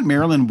 "People thought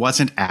Marilyn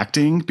wasn't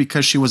acting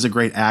because she was a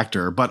great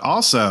actor, but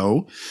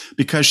also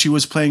because she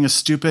was playing a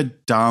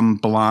stupid, dumb,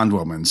 blonde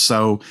woman.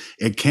 So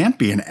it can't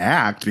be an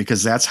act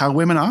because that's how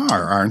women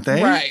are, aren't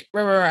they?" Right.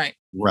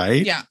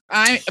 Right? Yeah.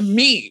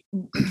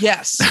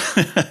 Yes.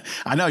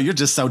 I know, you're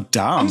just so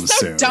dumb, I'm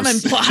so Sue. dumb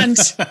and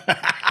blunt.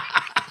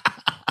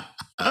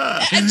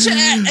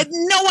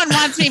 No one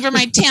wants me for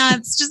my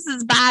talents, just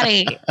his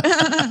body.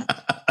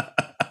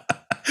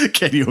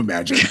 Can you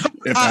imagine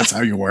if that's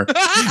how you were?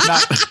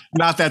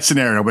 Not that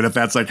scenario, but if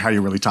that's like how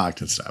you really talked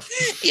and stuff.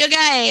 You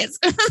guys.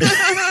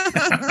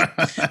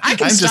 I'm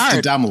just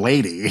a dumb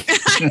lady.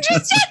 I'm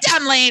just a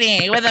dumb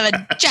lady with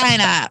a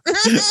vagina.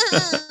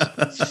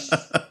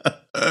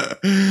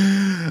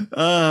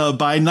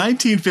 By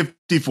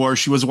 1954,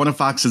 she was one of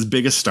Fox's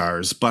biggest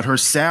stars, but her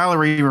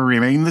salary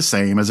remained the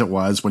same as it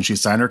was when she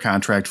signed her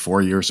contract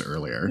 4 years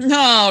earlier.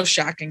 No,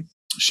 shocking.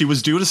 She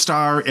was due to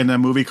star in a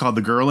movie called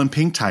The Girl in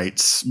Pink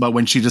Tights, but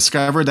when she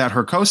discovered that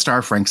her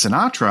co-star, Frank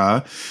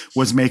Sinatra,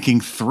 was making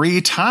 3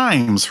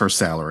 times her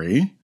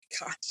salary,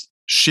 God,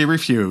 she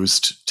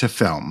refused to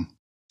film.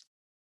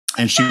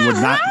 And she would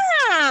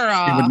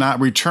not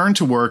return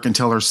to work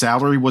until her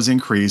salary was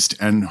increased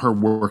and her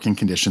working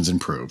conditions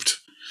improved.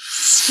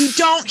 You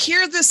don't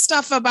hear this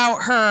stuff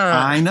about her.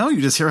 I know. You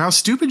just hear how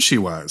stupid she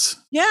was.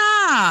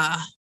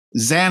 Yeah.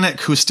 Zanuck,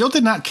 who still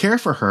did not care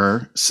for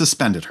her,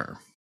 suspended her.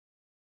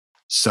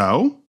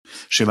 So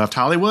she left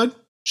Hollywood.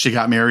 She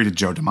got married to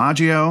Joe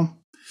DiMaggio.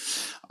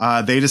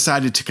 They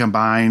decided to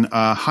combine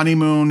a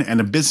honeymoon and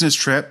a business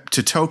trip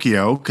to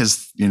Tokyo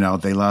because,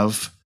 they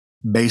love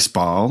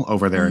baseball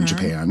over there in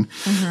Japan.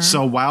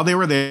 So while they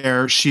were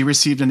there, she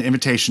received an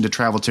invitation to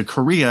travel to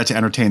Korea to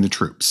entertain the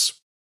troops.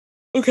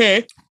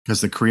 Okay. Because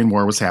the Korean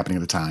War was happening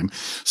at the time.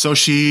 So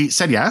she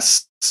said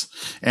yes,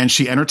 and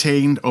she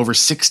entertained over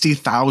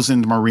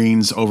 60,000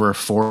 Marines over a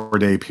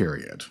 4-day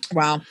period.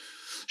 Wow.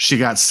 She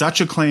got such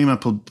acclaim and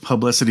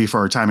publicity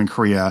for her time in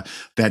Korea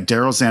that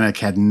Darryl Zanuck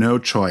had no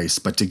choice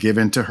but to give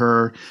in to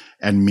her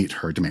and meet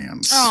her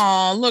demands.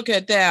 Oh, look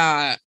at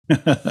that.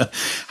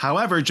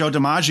 However, Joe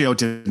DiMaggio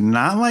did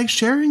not like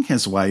sharing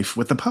his wife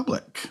with the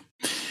public.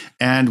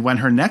 And when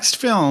her next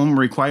film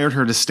required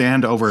her to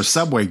stand over a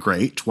subway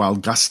grate while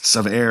gusts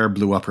of air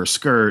blew up her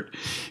skirt,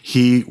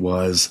 he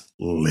was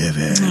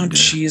livid. Oh,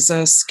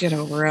 Jesus. Get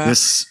over it.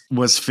 This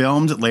was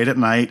filmed late at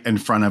night in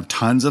front of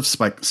tons of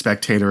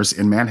spectators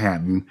in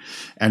Manhattan.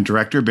 And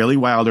director Billy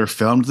Wilder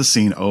filmed the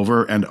scene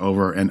over and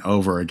over and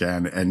over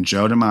again. And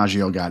Joe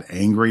DiMaggio got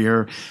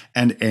angrier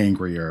and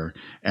angrier.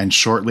 And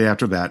shortly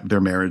after that,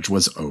 their marriage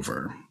was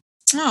over.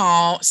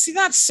 Oh, see,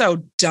 that's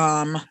so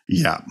dumb.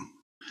 Yeah.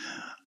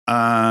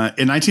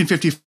 In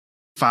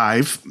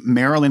 1955,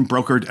 Marilyn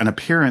brokered an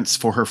appearance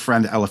for her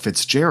friend Ella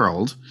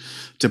Fitzgerald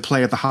to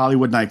play at the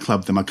Hollywood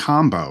nightclub, the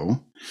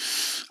Macombo.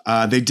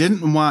 They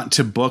didn't want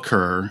to book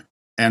her,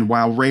 and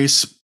while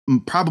race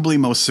probably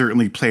most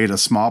certainly played a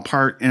small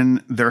part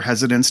in their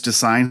hesitance to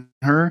sign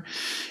her,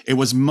 it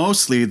was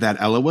mostly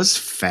that Ella was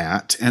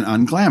fat and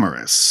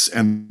unglamorous,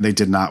 and they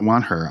did not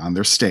want her on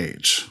their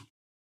stage.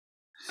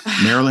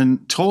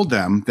 Marilyn told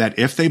them that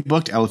if they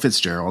booked Ella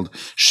Fitzgerald,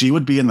 she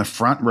would be in the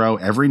front row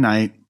every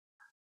night,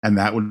 and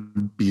that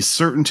would be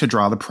certain to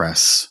draw the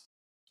press.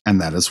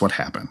 And that is what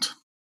happened.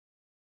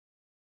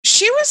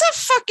 She was a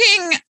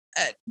fucking...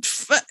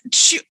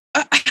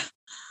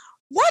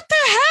 what the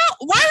hell?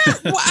 Why?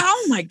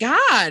 Oh, my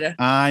God.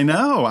 I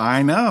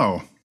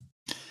know.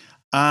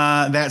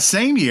 That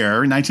same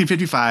year,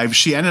 1955,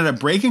 she ended up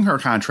breaking her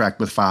contract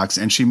with Fox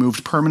and she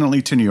moved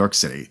permanently to New York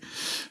City.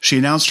 She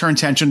announced her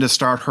intention to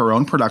start her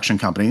own production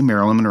company,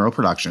 Marilyn Monroe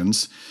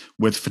Productions,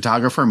 with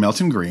photographer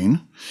Milton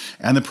Green,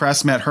 and the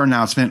press met her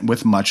announcement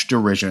with much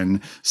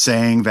derision,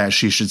 saying that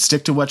she should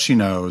stick to what she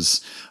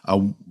knows.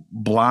 A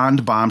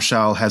blonde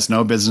bombshell has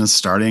no business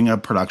starting a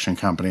production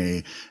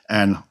company,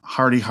 and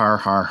hardy har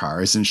har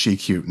har, isn't she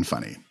cute and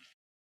funny?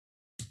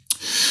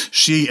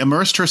 She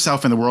immersed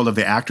herself in the world of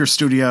the Actors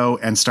Studio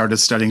and started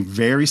studying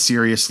very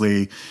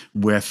seriously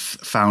with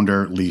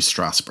founder Lee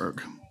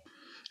Strasberg.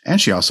 And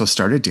she also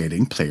started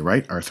dating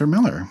playwright Arthur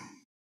Miller.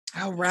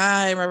 Oh,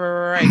 right.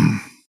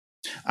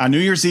 On New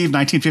Year's Eve,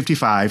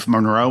 1955,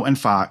 Monroe and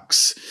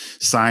Fox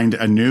signed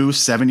a new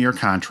 7-year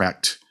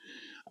contract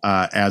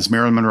as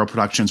Marilyn Monroe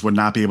Productions would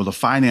not be able to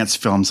finance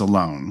films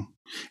alone.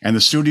 And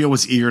the studio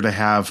was eager to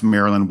have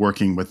Marilyn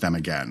working with them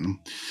again.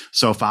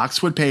 So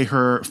Fox would pay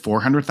her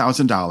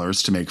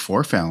 $400,000 to make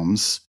 4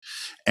 films,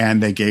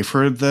 and they gave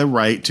her the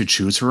right to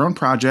choose her own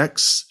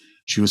projects,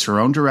 choose her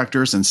own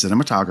directors and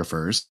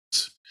cinematographers,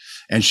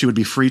 and she would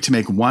be free to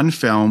make 1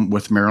 film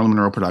with Marilyn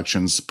Monroe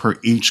Productions per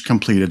each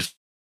completed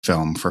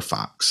film for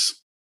Fox.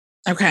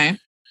 Okay.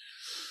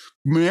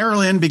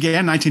 Marilyn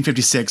began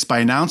 1956 by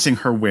announcing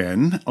her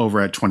win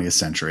over at 20th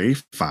Century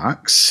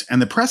Fox,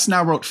 and the press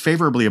now wrote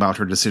favorably about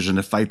her decision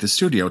to fight the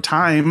studio.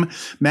 Time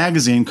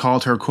magazine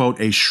called her, quote,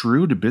 a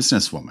shrewd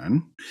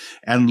businesswoman,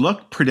 and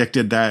Look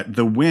predicted that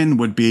the win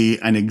would be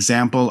an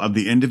example of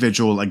the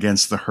individual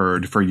against the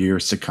herd for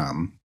years to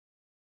come.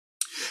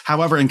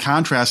 However, in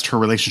contrast, her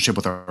relationship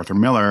with Arthur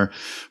Miller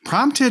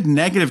prompted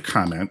negative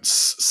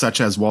comments, such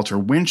as Walter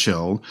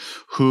Winchell,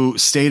 who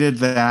stated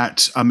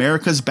that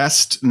America's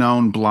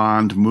best-known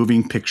blonde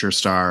moving picture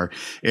star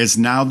is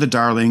now the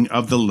darling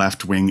of the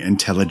left-wing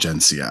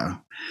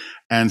intelligentsia,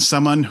 and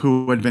someone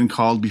who had been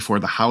called before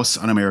the House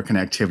Un-American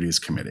Activities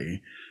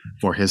Committee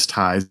for his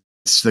ties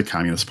to the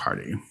Communist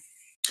Party.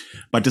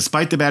 But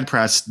despite the bad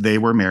press, they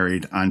were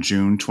married on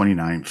June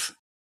 29th,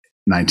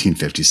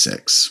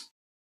 1956.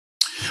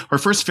 Her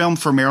first film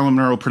for Marilyn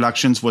Monroe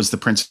Productions was The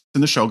Prince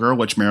and the Showgirl,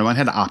 which Marilyn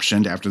had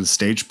optioned after the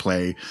stage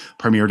play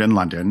premiered in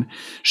London.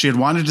 She had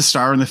wanted to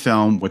star in the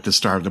film with the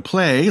star of the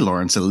play,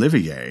 Laurence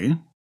Olivier.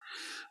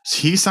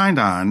 He signed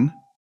on.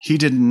 He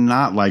did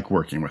not like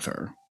working with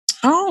her.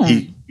 Oh.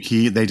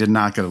 They did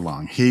not get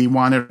along. He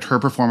wanted her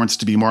performance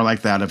to be more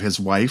like that of his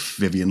wife,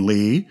 Vivien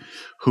Leigh,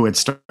 who had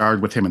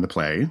starred with him in the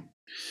play.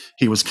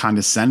 He was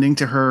condescending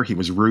to her. He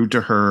was rude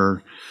to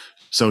her.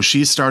 So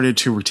she started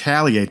to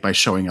retaliate by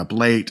showing up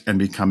late and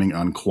becoming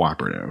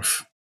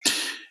uncooperative.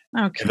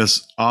 Okay. It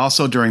was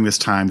also during this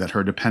time that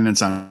her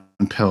dependence on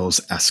pills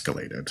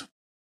escalated.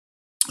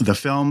 The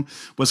film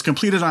was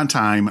completed on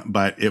time,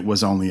 but it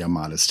was only a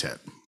modest hit.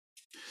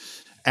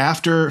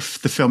 After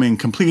the filming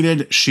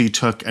completed, she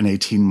took an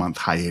 18-month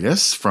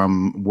hiatus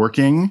from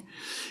working,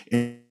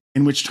 in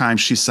which time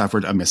she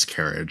suffered a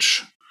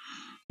miscarriage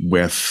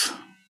with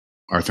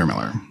Arthur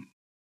Miller.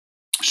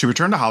 She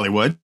returned to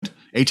Hollywood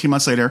 18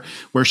 months later,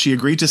 where she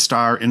agreed to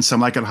star in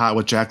Some Like It Hot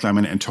with Jack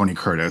Lemmon and Tony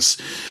Curtis.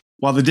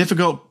 While the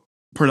difficult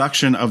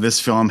production of this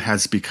film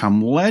has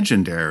become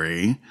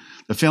legendary,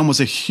 the film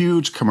was a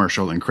huge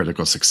commercial and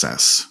critical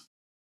success.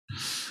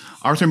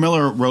 Arthur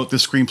Miller wrote the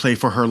screenplay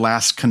for her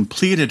last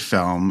completed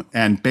film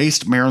and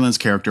based Marilyn's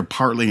character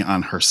partly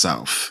on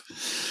herself.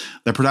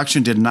 The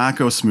production did not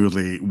go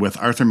smoothly, with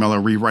Arthur Miller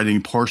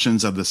rewriting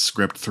portions of the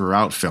script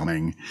throughout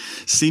filming,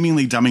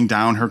 seemingly dumbing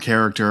down her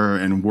character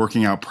and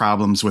working out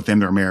problems within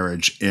their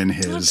marriage in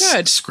his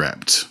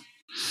script.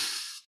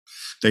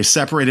 They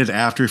separated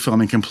after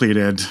filming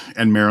completed,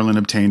 and Marilyn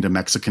obtained a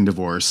Mexican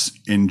divorce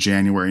in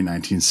January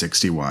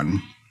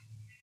 1961.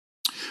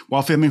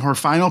 While filming her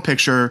final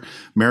picture,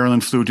 Marilyn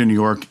flew to New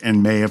York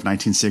in May of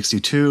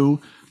 1962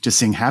 to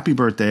sing Happy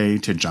Birthday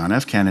to John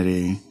F.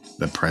 Kennedy,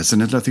 the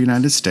President of the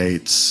United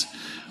States,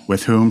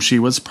 with whom she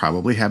was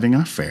probably having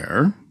an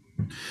affair.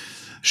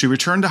 She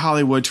returned to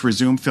Hollywood to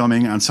resume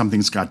filming on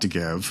Something's Got to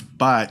Give,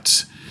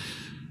 but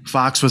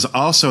Fox was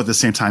also at the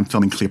same time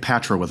filming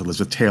Cleopatra with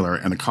Elizabeth Taylor,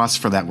 and the costs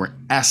for that were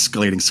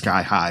escalating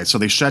sky high. So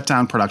they shut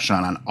down production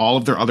on all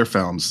of their other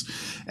films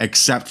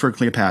except for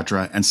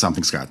Cleopatra and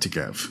Something's Got to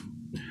Give.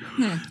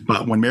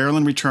 But when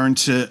Marilyn returned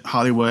to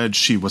Hollywood,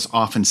 she was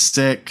often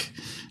sick.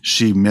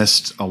 She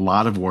missed a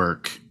lot of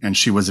work, and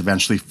she was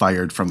eventually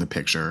fired from the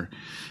picture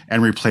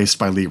and replaced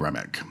by Lee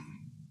Remick.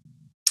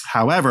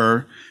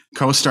 However,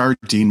 co-star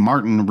Dean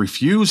Martin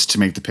refused to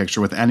make the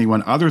picture with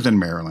anyone other than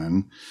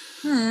Marilyn.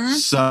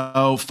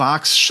 So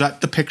Fox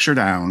shut the picture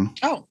down.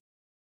 Oh.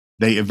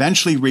 They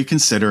eventually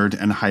reconsidered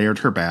and hired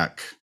her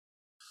back,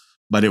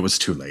 but it was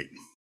too late.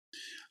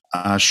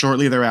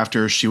 Shortly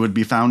thereafter, she would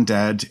be found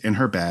dead in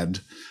her bed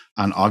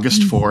on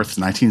August 4th,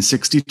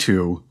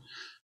 1962,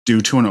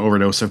 due to an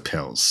overdose of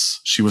pills.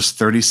 She was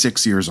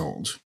 36 years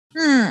old.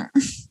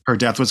 Her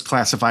death was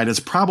classified as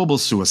probable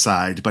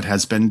suicide, but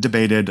has been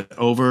debated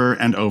over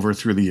and over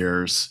through the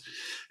years,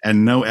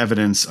 and no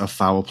evidence of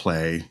foul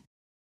play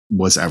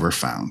was ever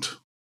found.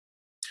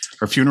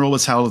 Her funeral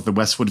was held at the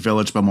Westwood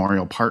Village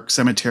Memorial Park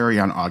Cemetery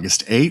on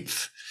August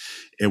 8th.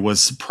 It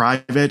was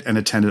private and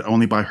attended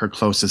only by her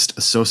closest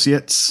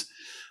associates.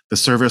 The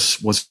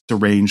service was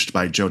arranged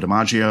by Joe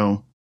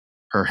DiMaggio,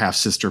 her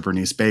half-sister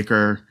Bernice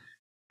Baker,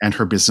 and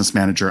her business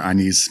manager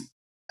Inez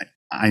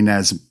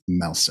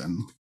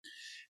Melson.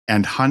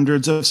 And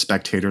hundreds of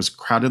spectators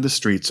crowded the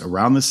streets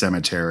around the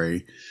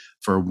cemetery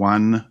for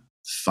one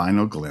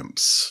final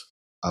glimpse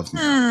of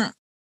Marilyn.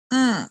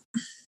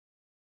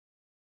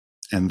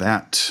 And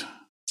that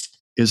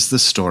is the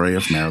story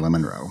of Marilyn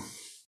Monroe.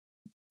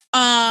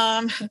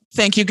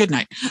 Thank you. Good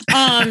night.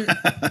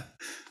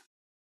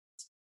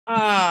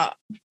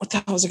 What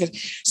the hell was it good?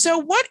 So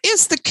what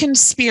is the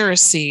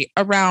conspiracy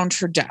around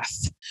her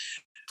death?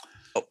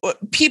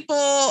 People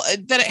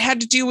that it had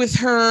to do with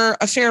her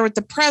affair with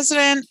the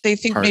president. They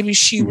think maybe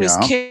she was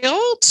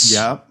killed.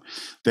 Yep.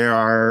 There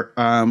are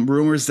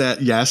rumors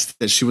that, yes,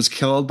 that she was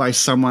killed by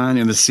someone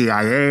in the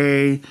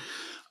CIA.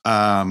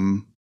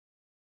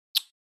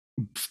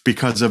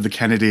 Because of the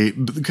Kennedy,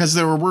 because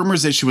there were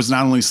rumors that she was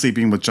not only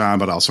sleeping with John,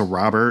 but also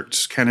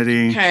Robert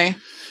Kennedy. Okay.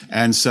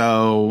 And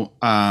so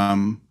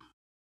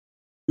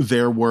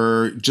there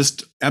were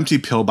just empty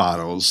pill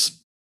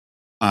bottles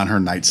on her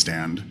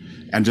nightstand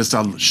and just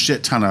a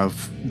shit ton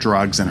of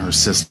drugs in her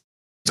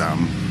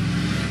system,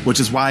 which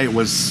is why it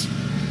was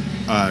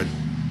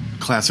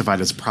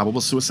classified as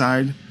probable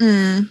suicide.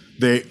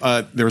 There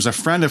was a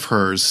friend of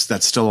hers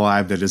that's still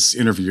alive that is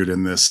interviewed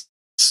in this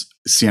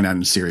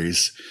CNN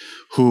series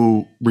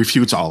who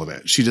refutes all of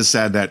it. She just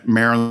said that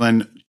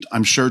Marilyn,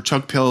 I'm sure,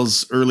 took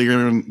pills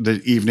earlier in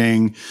the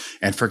evening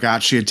and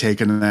forgot she had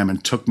taken them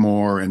and took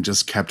more and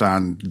just kept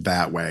on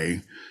that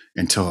way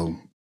until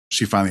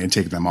she finally had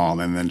taken them all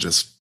and then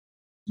just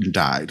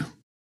died.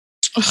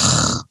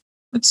 Ugh,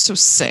 it's so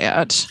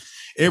sad.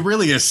 It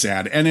really is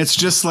sad. And it's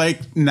just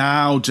like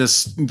now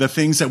just the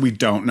things that we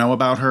don't know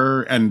about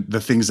her and the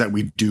things that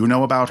we do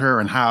know about her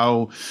and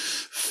how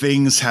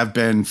things have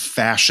been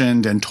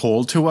fashioned and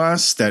told to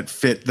us that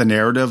fit the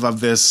narrative of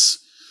this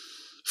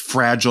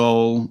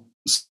fragile,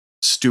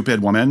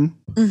 stupid woman,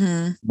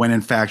 when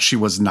in fact she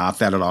was not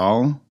that at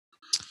all.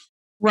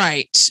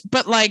 Right.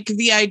 But like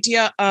the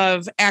idea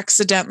of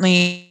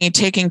accidentally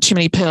taking too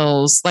many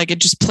pills, like it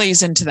just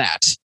plays into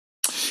that.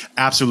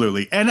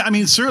 Absolutely. And I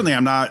mean, certainly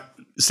I'm not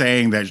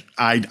saying that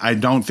I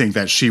don't think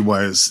that she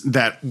was,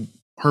 that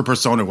her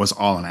persona was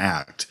all an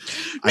act.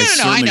 No,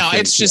 I know.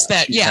 It's just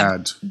that,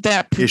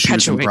 that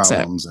issues and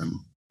problems. And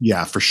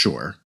yeah, for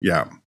sure.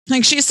 Yeah.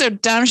 Like she's so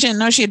dumb. She didn't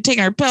know she had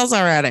taken her pills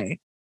already.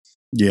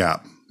 Yeah.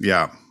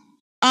 Yeah.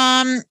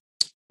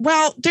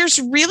 Well, there's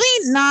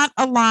really not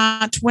a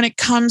lot when it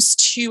comes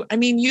to, I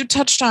mean, you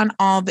touched on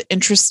all the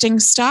interesting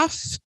stuff.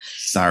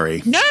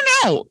 Sorry.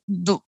 No.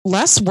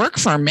 Less work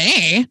for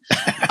me.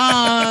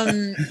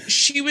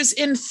 She was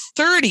in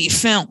 30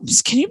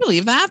 films. Can you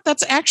believe that?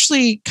 That's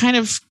actually kind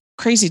of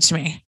crazy to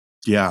me.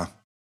 Yeah.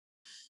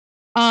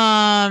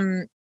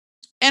 And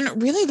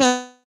really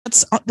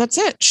that's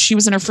it. She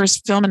was in her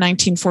first film in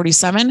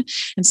 1947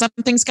 and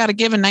Something's Gotta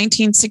Give in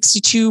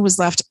 1962 was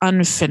left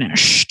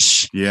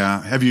unfinished.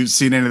 Yeah. Have you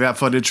seen any of that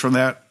footage from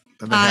that?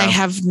 I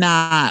have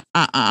not.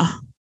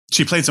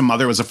 She played some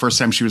mother. It was the first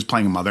time she was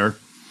playing a mother.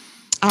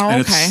 Oh,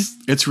 and okay.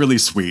 It's really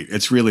sweet.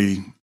 It's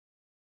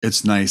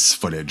nice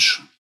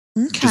footage.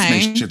 Okay. Just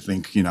makes you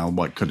think,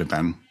 what could have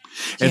been.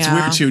 It's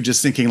weird too,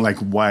 just thinking like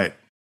what,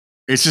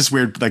 it's just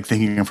weird, like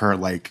thinking of her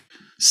like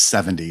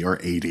 70 or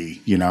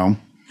 80,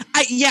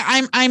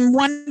 I'm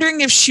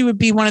wondering if she would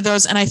be one of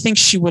those, and I think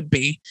she would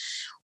be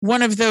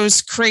one of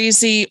those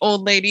crazy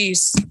old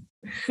ladies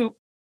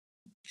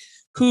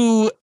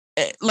who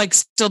like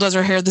still does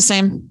her hair the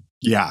same.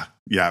 Yeah.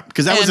 Yeah.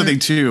 Because that was the thing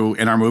too,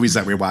 in our movies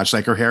that we watched,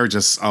 like her hair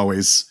just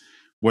always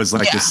was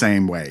like the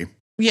same way.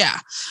 Yeah.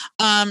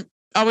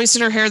 Always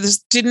did her hair.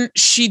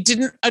 She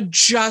didn't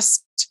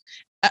adjust.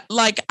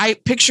 Like I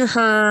picture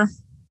her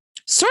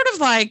sort of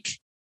like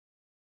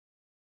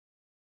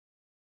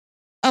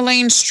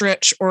Elaine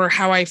Stritch, or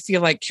how I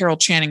feel like Carol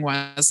Channing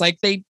was. Like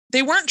they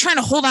weren't trying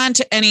to hold on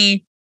to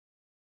any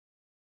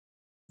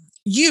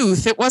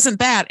youth. It wasn't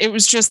that. It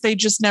was just they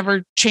just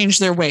never changed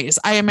their ways.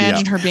 I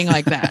imagine her being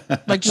like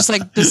that. Like just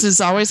like, this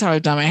is always how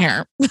I've done my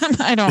hair.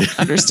 I don't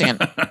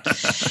understand.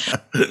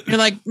 You're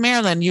like,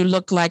 Marilyn, you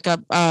look like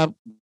a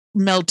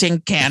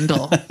melting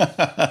candle.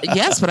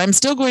 Yes, but I'm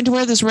still going to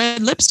wear this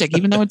red lipstick,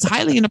 even though it's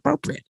highly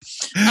inappropriate.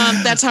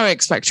 That's how I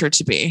expect her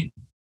to be.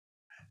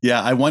 Yeah,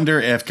 I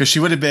wonder because she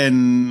would have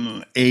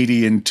been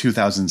 80 in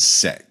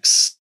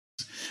 2006.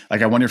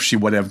 Like, I wonder if she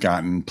would have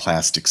gotten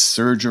plastic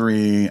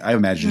surgery. I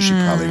imagine she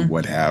probably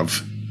would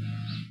have.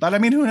 But I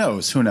mean, who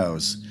knows? Who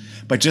knows?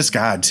 But just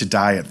God, to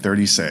die at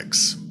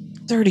 36.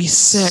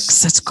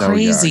 36. That's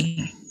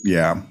crazy.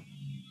 Yeah.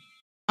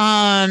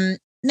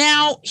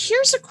 Now,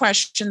 here's a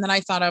question that I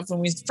thought of when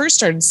we first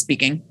started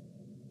speaking.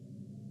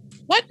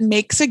 What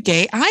makes a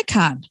gay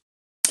icon?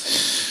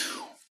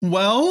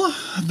 Well,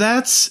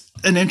 that's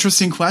an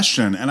interesting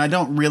question. And I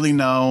don't really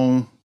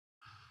know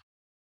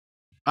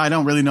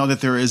that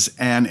there is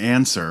an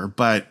answer,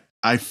 but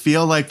I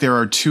feel like there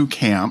are two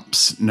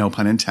camps, no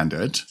pun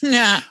intended.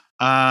 Yeah.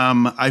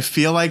 I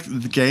feel like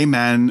the gay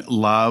men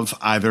love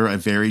either a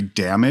very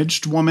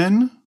damaged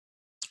woman.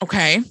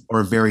 Okay.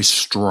 Or a very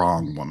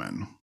strong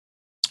woman.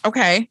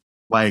 Okay.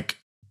 Like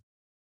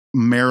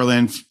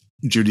Marilyn,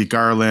 Judy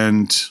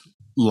Garland,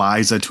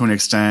 Liza to an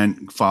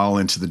extent fall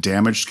into the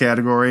damaged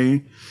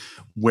category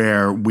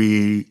where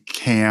we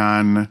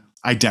can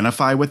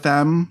identify with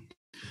them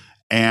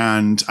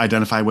and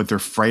identify with their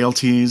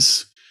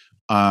frailties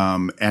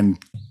and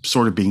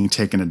sort of being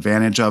taken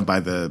advantage of by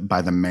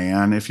the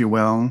man, if you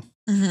will.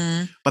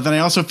 Mm-hmm. But then I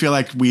also feel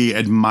like we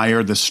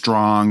admire the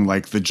strong,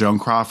 like the Joan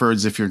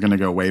Crawfords, if you're going to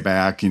go way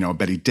back,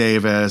 Betty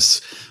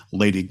Davis,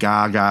 Lady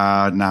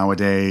Gaga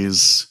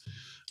nowadays.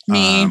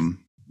 Me.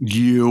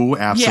 You,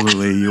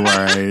 absolutely. Yeah. You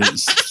are a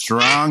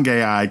strong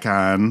gay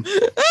icon.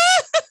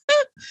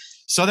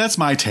 So that's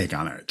my take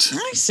on it.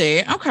 I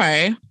see.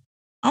 Okay.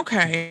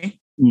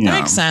 Yeah. That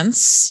makes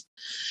sense.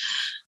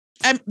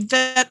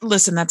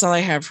 That's all I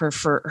have for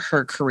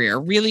her career.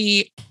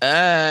 Really,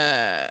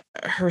 her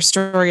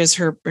story is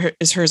her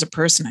as a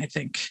person, I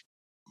think.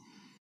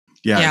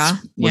 I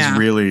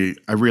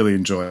really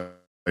enjoyed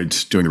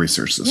doing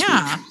research this week.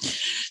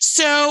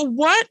 So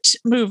what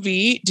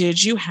movie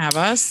did you have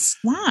us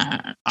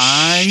watch?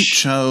 I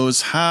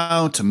chose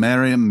How to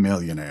Marry a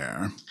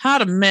Millionaire. How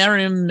to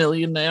Marry a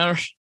Millionaire.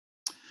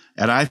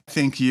 And I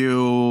think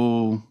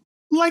you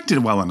liked it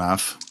well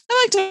enough.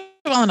 I liked it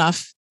well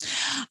enough.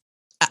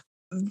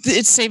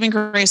 Its saving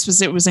grace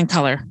was it was in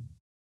color.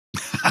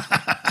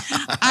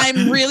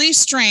 I'm really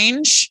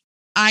strange.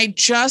 I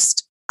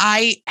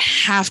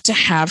have to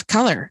have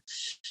color.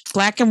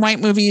 Black and white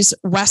movies,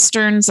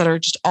 Westerns that are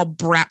just all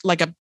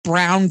like a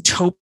brown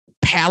taupe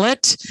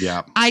palette.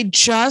 Yeah. I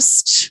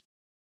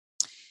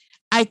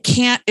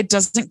can't, it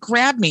doesn't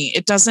grab me.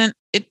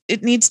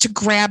 It needs to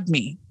grab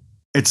me.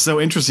 It's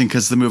so interesting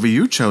because the movie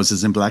you chose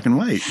is in black and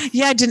white.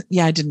 Yeah, I didn't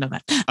know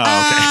that.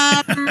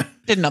 Oh, okay.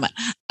 Didn't know that.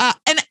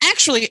 And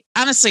actually,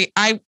 honestly,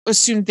 I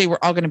assumed they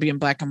were all going to be in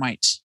black and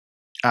white.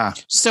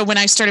 So when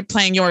I started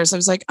playing yours, I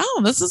was like,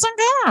 oh, this is in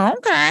color.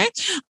 Okay.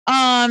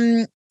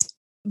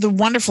 The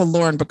wonderful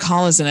Lauren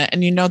Bacall is in it.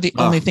 And the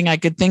only thing I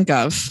could think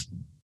of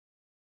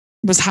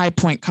was High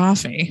Point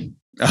Coffee.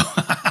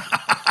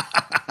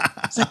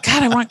 It's like,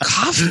 God, I want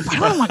coffee. Why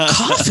do I want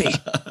coffee?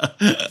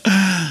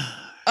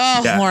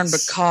 Oh, yes. Lauren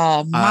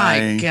Bacall.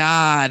 My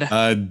God.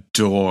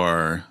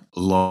 Adore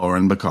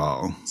Lauren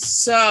Bacall.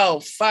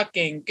 So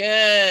fucking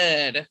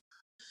good.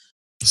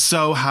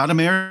 So How to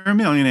Marry a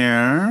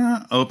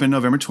Millionaire opened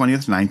November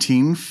 20th,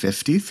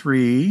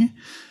 1953.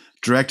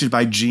 Directed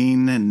by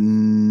Gene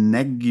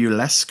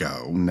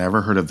Negulesco.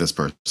 Never heard of this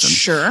person.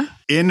 Sure.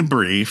 In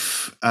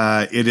brief,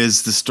 it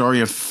is the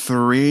story of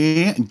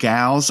three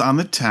gals on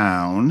the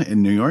town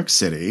in New York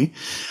City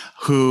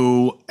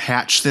who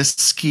hatch this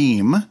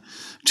scheme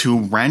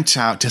to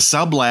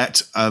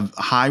sublet a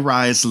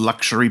high-rise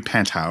luxury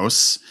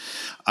penthouse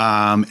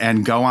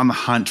and go on the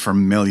hunt for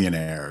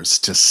millionaires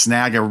to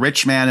snag a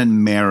rich man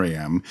and marry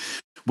him,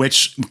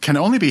 which can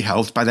only be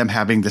helped by them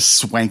having this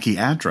swanky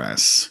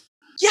address.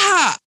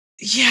 Yeah.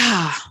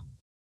 Yeah.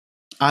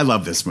 I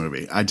love this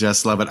movie. I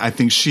just love it. I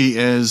think she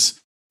is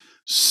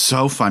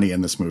so funny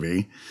in this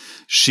movie.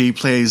 She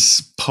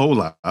plays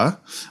Pola,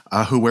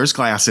 who wears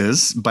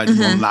glasses, but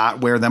will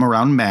not wear them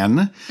around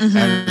men. Mm-hmm.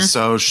 And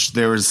so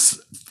there's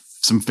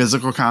some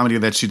physical comedy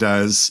that she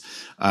does.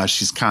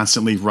 She's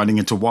constantly running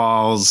into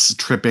walls,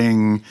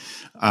 tripping.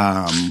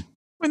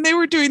 When they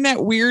were doing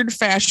that weird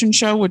fashion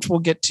show, which we'll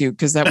get to,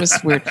 because that was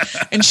weird.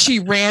 And she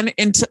ran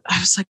into, I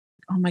was like,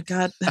 oh my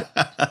God.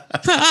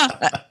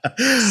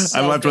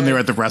 I loved when they were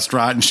at the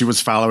restaurant and she was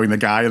following the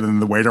guy and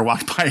then the waiter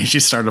walked by and she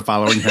started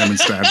following him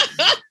instead.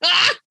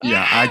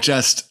 Yeah, I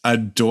just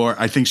adore.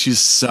 I think she's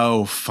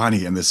so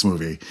funny in this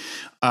movie.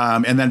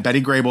 And then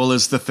Betty Grable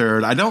is the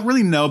third. I don't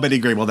really know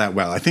Betty Grable that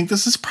well. I think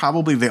this is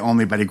probably the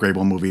only Betty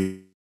Grable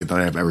movie that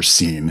I've ever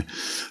seen.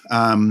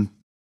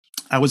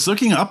 I was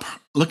looking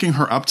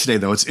her up today,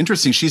 though. It's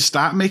interesting. She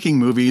stopped making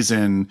movies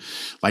in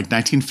like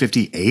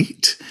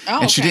 1958,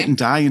 and she didn't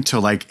die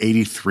until like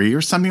 83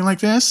 or something like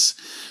this.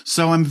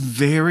 So I'm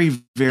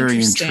very, very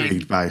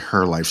intrigued by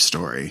her life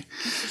story.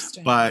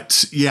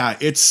 But yeah,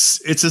 it's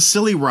a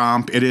silly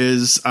romp. It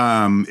is.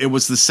 It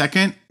was the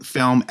second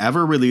film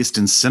ever released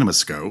in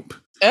CinemaScope.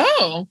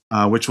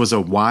 Which was a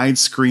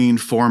widescreen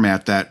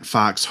format that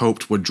Fox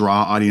hoped would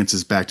draw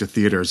audiences back to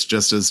theaters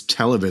just as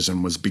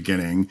television was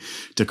beginning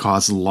to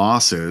cause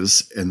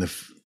losses in the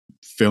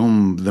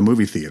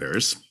movie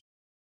theaters.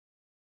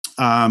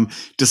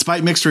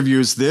 Despite mixed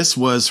reviews, this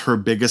was her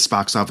biggest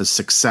box office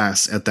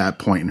success at that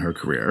point in her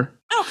career.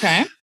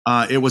 Okay.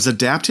 It was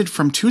adapted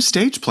from two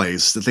stage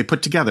plays that they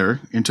put together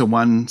into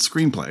one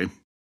screenplay.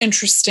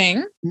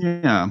 Interesting.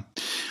 Yeah.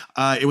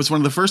 It was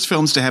one of the first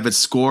films to have its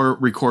score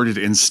recorded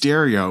in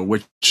stereo,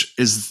 which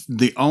is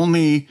the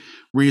only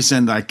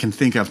reason that I can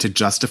think of to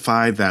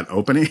justify that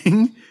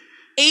opening.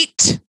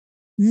 8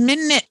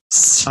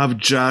 minutes of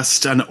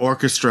just an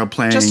orchestra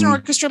playing. Just an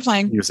orchestra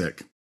playing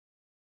music.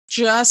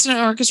 Just an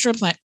orchestra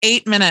playing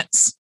 8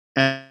 minutes.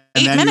 And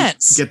 8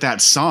 minutes. You get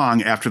that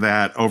song after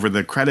that over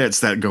the credits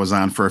that goes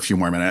on for a few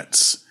more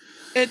minutes.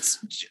 I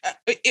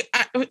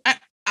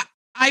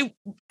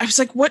was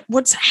like,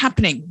 what's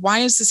happening? Why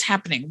is this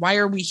happening? Why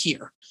are we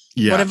here?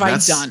 Yeah, what have I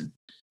done?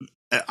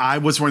 I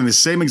was wondering the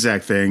same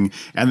exact thing.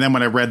 And then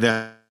when I read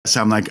that,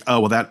 I'm like,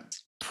 oh, well, that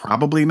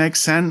probably makes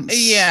sense.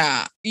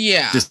 Yeah.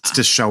 Just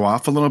to show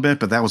off a little bit,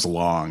 but that was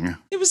long.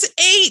 It was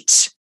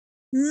 8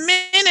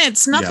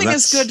 minutes. Nothing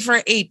is good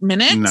for 8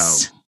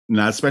 minutes.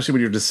 No, especially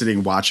when you're just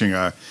sitting watching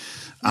a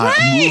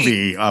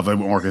movie of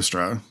an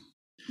orchestra.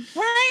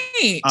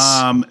 Right.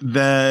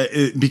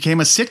 It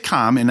became a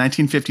sitcom in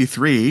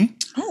 1953,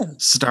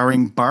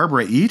 starring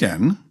Barbara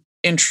Eden.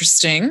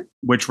 Interesting.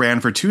 Which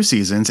ran for 2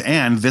 seasons,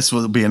 and this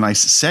will be a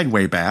nice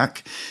segue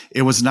back.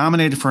 It was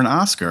nominated for an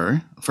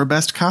Oscar for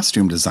Best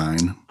Costume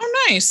Design.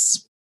 Oh,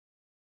 nice.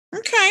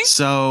 Okay.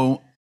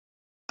 So,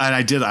 and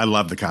I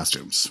love the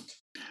costumes,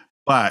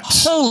 but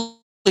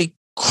holy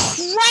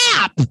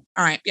crap!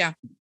 All right, yeah.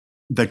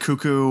 The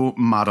Cuckoo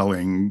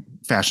modeling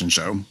fashion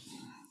show.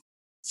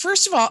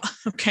 First of all,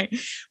 okay,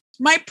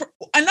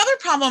 another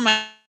problem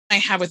I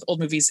have with old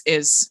movies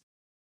is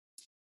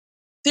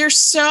they're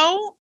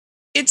so.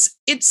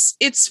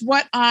 It's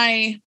what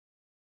I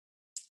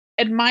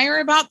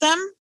admire about them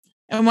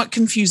and what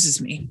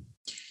confuses me.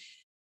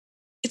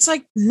 It's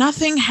like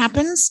nothing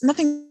happens,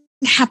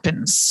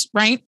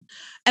 right?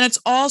 And it's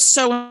all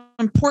so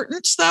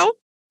important, though.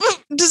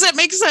 Does that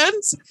make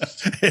sense?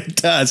 It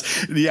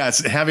does.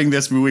 Yes. Having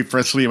this movie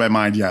freshly in my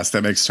mind, yes,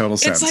 that makes total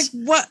sense. It's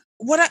like,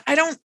 what I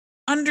don't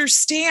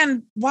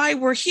understand why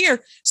we're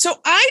here. So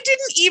I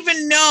didn't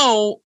even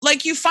know,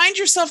 like, you find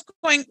yourself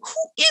going,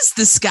 who is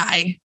this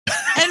guy?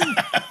 And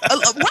why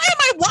am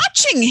I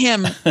watching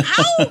him?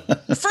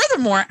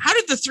 Furthermore, how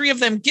did the 3 of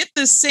them get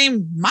this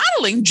same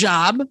modeling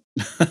job?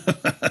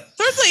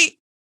 Thirdly,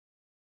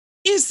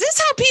 is this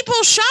how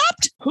people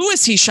shopped? Who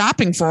is he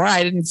shopping for?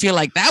 I didn't feel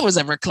like that was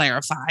ever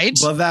clarified.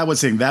 Well, that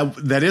was thing.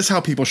 That is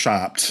how people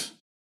shopped.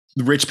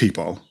 The rich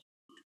people.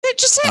 They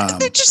just had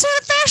a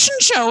fashion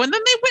show, and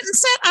then they went and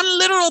sat on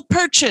literal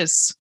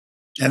purchase.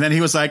 And then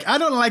he was like, I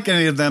don't like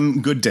any of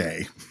them. Good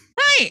day.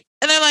 Right.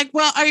 And they're like,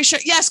 well, are you sure?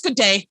 Yes, good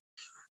day.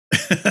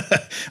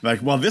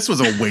 Like, well, this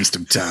was a waste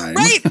of time.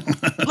 Right.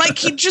 Like,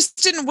 he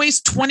just didn't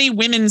waste 20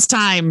 women's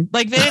time.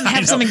 Like, they didn't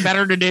have something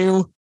better to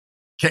do.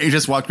 Can't you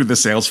just walk through the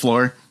sales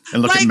floor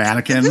and look at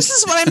mannequins? This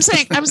is what I'm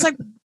saying. I was like,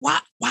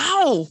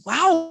 wow.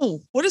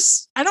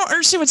 I don't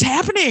understand what's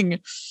happening.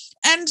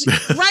 And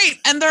right.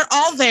 And they're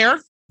all there.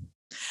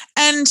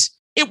 And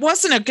it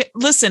wasn't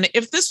listen,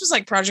 if this was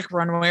like Project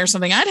Runway or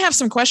something, I'd have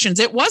some questions.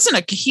 It wasn't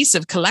a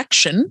cohesive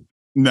collection.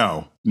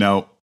 No.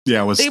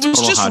 Yeah, it was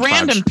just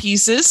random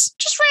pieces.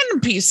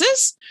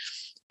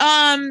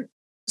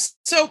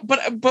 So,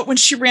 but when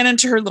she ran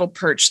into her little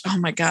perch, oh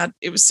my God,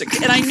 it was sick.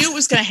 And I knew it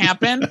was going to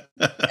happen.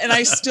 And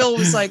I still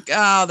was like,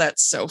 oh,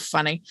 that's so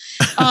funny.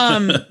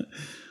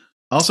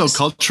 Also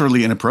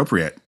culturally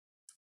inappropriate.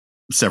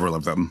 Several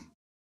of them.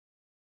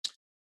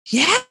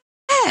 Yes.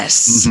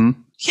 Mm-hmm.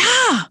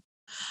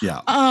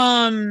 Yeah.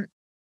 I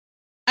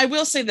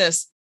will say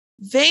this.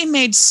 They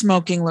made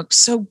smoking look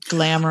so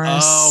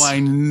glamorous. Oh, I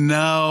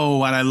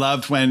know. And I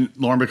loved when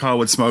Lauren Bacall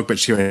would smoke, but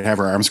she would have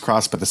her arms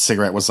crossed, but the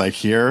cigarette was like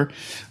here.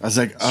 I was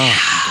like, oh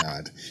my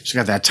God. She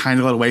got that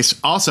tiny little waist.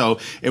 Also,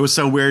 it was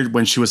so weird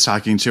when she was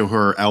talking to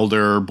her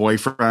elder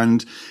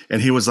boyfriend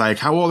and he was like,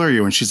 how old are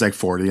you? And she's like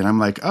 40. And I'm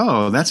like,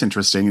 oh, that's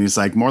interesting. And he's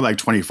like, more like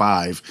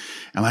 25.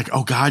 I'm like,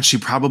 oh God, she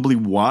probably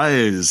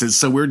was. It's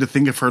so weird to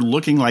think of her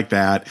looking like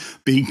that,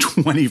 being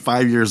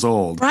 25 years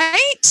old.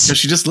 Right? Because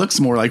she just looks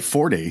more like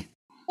 40.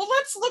 Well,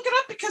 let's look it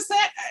up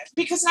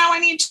because now I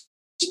need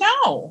to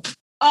know.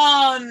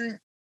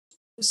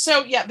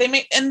 So yeah, they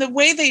make, and the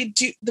way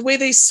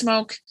they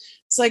smoke,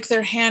 it's like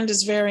their hand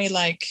is very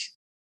like,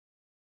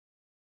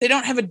 they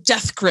don't have a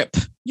death grip.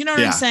 You know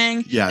what I'm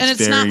saying? Yeah. And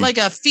it's not like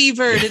a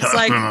fevered. It's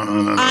like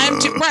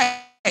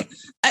right.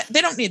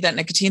 They don't need that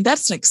nicotine.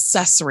 That's an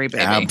accessory,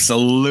 baby.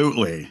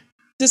 Absolutely.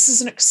 This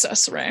is an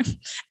accessory, and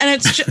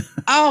it's just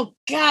oh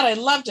God, I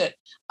loved it.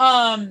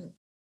 I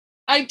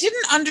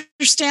didn't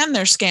understand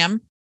their scam.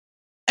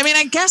 I mean,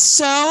 I guess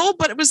so,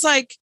 but it was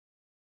like,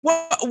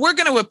 well, we're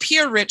going to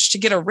appear rich to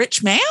get a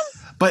rich man?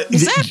 But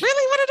is that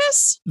really what it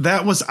is?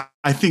 That was,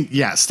 I think,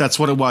 yes, that's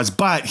what it was.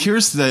 But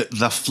here's the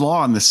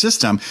flaw in the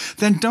system.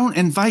 Then don't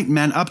invite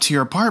men up to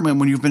your apartment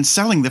when you've been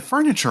selling the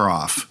furniture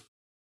off.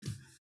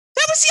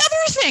 That was the other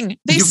thing.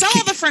 They sell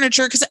all the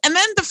furniture and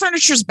then the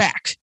furniture's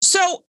back.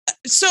 So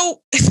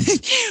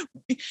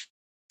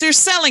they're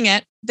selling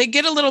it. They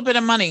get a little bit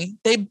of money.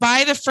 They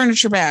buy the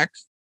furniture back.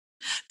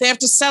 They have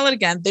to sell it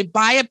again. They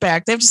buy it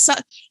back. They have to sell.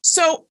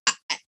 So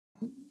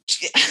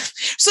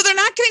they're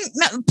not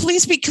getting,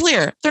 please be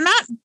clear. They're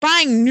not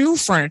buying new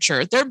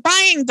furniture. They're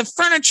buying the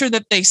furniture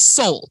that they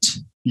sold.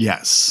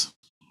 Yes.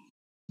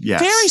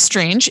 Very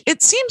strange.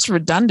 It seems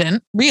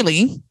redundant,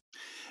 really.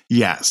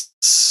 Yes.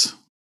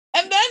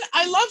 And then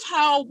I love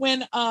how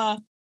when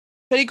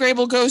Betty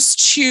Grable goes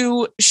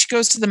to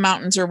the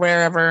mountains or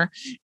wherever,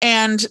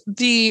 and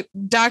the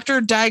doctor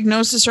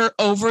diagnoses her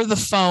over the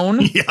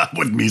phone. Yeah,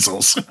 with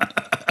measles.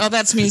 Oh,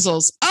 that's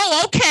measles.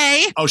 Oh,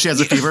 okay. Oh, she has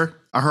a fever?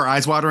 Are her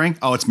eyes watering?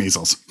 Oh, it's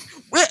measles.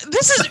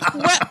 This is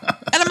what,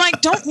 and I'm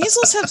like, don't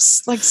measles have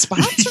like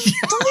spots or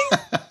something?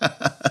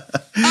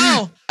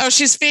 Oh,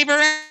 she's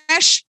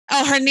feverish.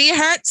 Oh, her knee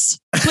hurts.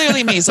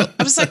 Clearly measles.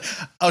 I was like,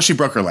 oh, she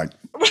broke her leg.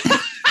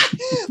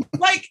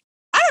 Like,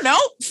 I don't know.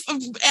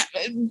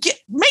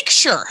 Make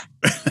sure.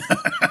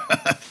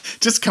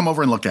 Just come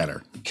over and look at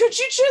her. Could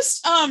you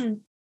just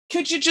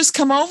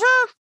come over?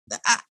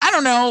 I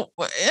don't know.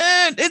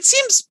 It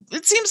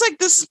seems like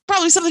this is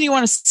probably something you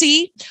want to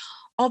see.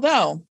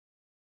 Although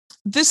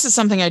this is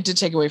something I did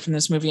take away from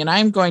this movie, and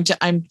I'm going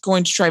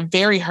to try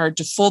very hard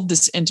to fold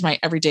this into my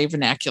everyday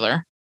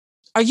vernacular.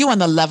 Are you on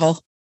the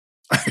level?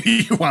 Are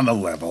you on the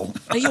level?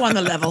 Are you on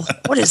the level?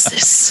 What is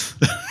this?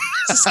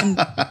 Is this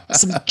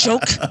some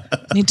joke?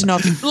 I need to know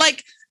if you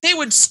like. They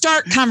would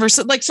start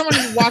conversation like someone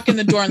would walk in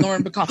the door and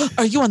Lauren would call,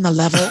 "Are you on the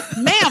level,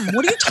 ma'am?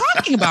 What are you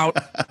talking about?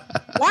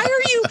 Why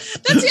are you?"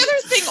 That's the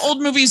other thing old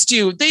movies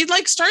do. They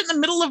like start in the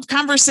middle of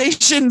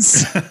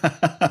conversations.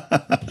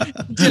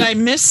 Did I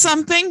miss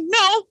something?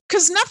 No,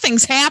 because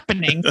nothing's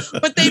happening.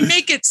 But they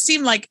make it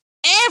seem like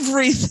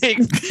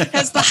everything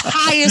has the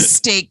highest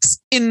stakes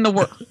in the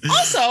world.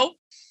 Also,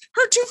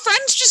 her two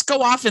friends just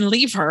go off and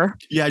leave her.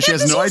 Yeah, she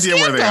has no idea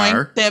where they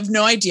are. They have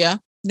no idea.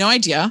 No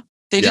idea.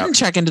 They didn't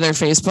check into their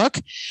Facebook.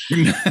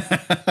 And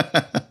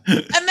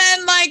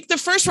then like the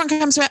first one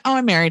comes back. Oh,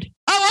 I'm married.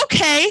 Oh,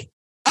 okay.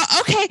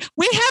 Okay.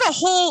 We had a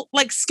whole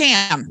like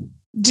scam.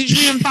 Did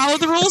you even follow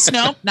the rules?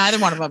 No, neither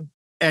one of them.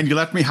 And you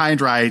left me high and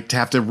dry to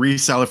have to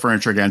resell the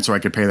furniture again so I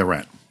could pay the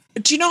rent.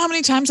 Do you know how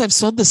many times I've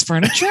sold this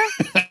furniture?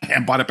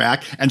 And bought it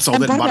back and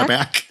sold it and bought it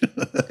back.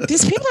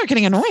 These people are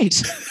getting annoyed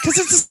because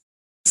it's the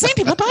same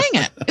people buying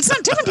it. It's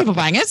not different people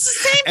buying it. It's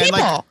the same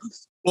people.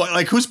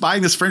 Like who's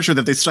buying this furniture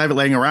that they still have it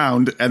laying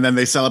around and then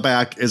they sell it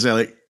back? Is it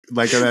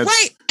like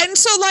right? And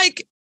so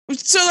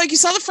you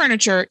sell the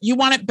furniture, you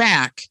want it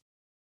back.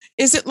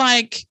 Is it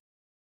like?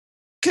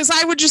 Because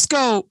I would just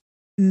go,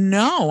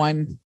 no,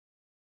 I'm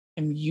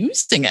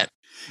using it.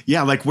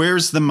 Yeah, like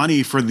where's the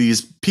money for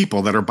these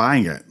people that are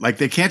buying it? Like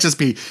they can't just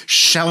be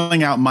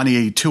shelling out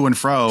money to and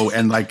fro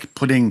and like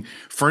putting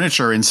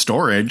furniture in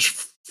storage.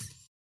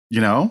 You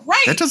know,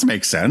 right? That doesn't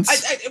make sense,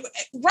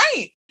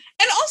 right?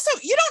 And also,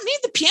 you don't need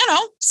the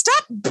piano.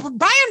 Stop buying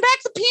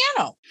back the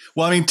piano.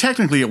 Well, I mean,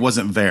 technically, it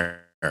wasn't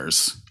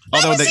theirs.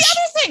 That was the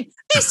other thing.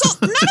 They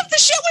sold, none of the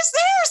shit was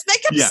theirs. They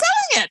kept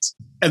selling it.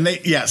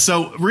 And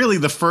so really,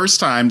 the first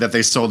time that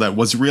they sold it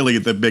was really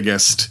the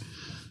biggest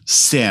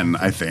sin,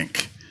 I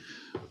think.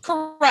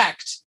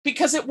 Correct,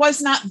 because it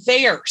was not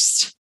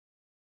theirs.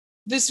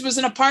 This was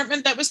an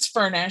apartment that was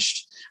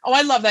furnished. Oh,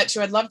 I love that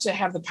too. I'd love to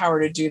have the power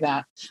to do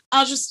that.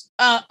 I'll just,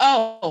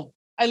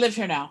 I live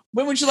here now.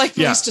 When would you like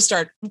police to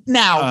start?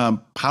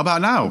 Now. How about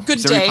now? Good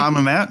Is there any problem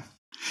in that?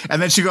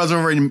 And then she goes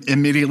over and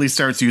immediately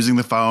starts using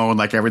the phone.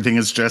 Like everything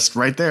is just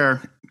right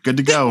there. Good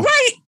to go.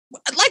 Right.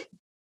 Like,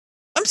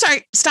 I'm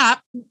sorry.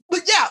 Stop.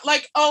 But yeah.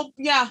 Like, oh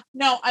yeah.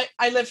 No,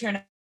 I live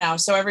here now.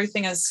 So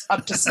everything is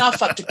up to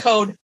snuff, up to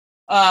code.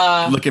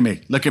 Look at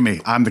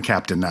me. I'm the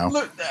captain now.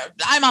 Look,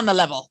 I'm on the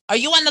level. Are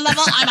you on the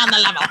level? I'm on the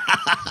level.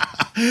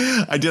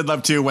 I did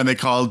love too when they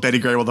called Betty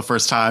Grable the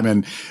first time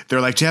and they're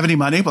like, "Do you have any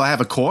money?" "Well, I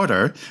have a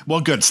quarter." "Well,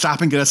 good.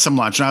 Stop and get us some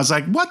lunch." And I was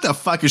like, what the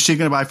fuck is she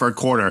going to buy for a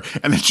quarter?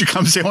 And then she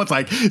comes in with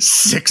like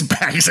 6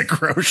 bags of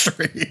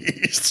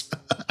groceries.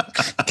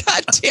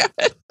 God damn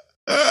it.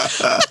 Is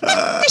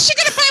she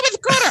going to pay with a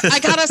quarter? I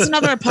got us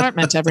another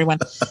apartment, everyone.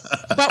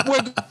 But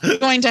we're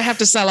going to have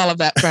to sell all of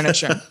that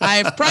furniture.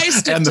 I've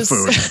priced it and the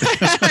food.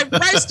 I've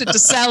priced it to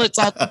sell. It's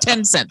all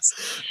 10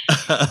 cents.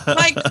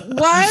 Like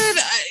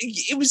what?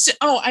 It was.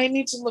 Oh, I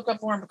need to look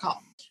up Lauren Bacall.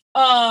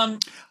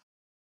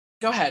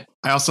 Go ahead.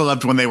 I also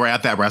loved when they were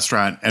at that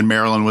restaurant and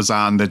Marilyn was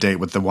on the date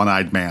with the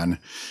one-eyed man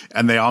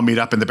and they all meet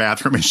up in the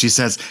bathroom and she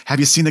says, "Have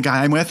you seen the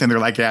guy I'm with?" And they're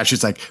like, "Yeah."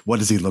 She's like, "What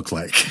does he look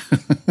like?"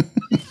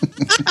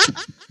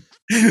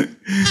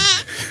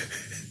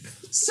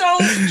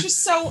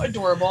 So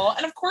adorable.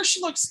 And of course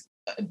she looks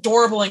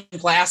adorable in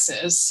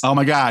glasses. Oh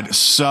my God.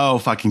 So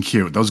fucking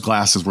cute. Those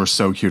glasses were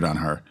so cute on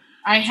her.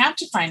 I have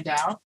to find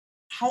out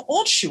how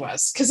old she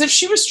was. Because if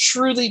she was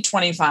truly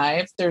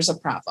 25, there's a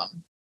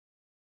problem.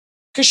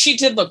 Because she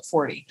did look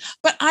 40.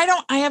 But I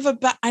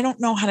don't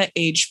know how to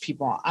age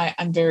people.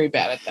 I'm very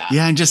bad at that.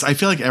 Yeah. And I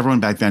feel like everyone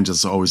back then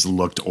just always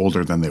looked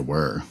older than they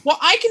were. Well,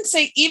 I can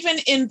say even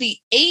in the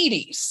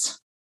 80s,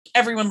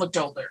 everyone looked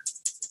older.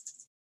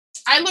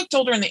 I looked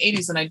older in the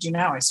 80s than I do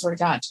now. I swear to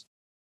God.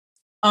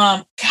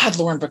 God,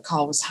 Lauren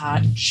Bacall was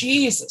hot.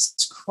 Jesus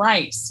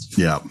Christ.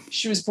 Yeah.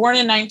 She was born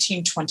in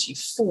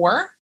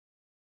 1924.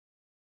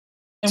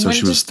 And so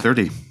she was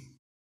 30.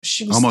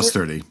 She was almost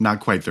 30, not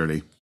quite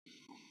 30.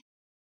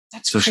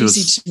 That's so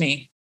crazy to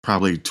me.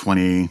 Probably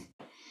 20.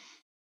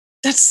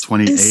 That's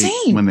 28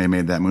 insane. When they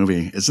made that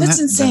movie. Isn't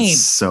that's insane? That's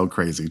so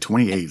crazy.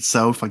 28,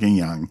 so fucking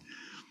young.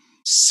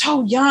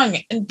 So young.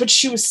 But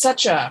she was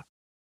such a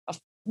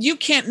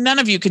none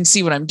of you can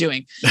see what I'm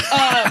doing.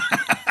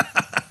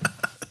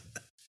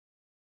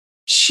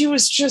 She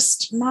was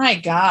just, my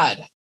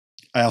God.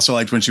 I also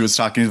liked when she was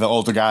talking to the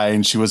older guy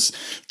and she was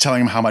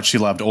telling him how much she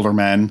loved older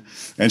men.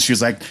 And she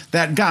was like,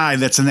 that guy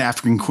that's an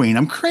African queen,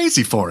 I'm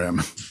crazy for him.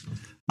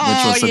 Which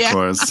was, of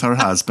course, her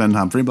husband,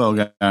 Humphrey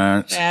Bogart.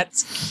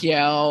 That's cute.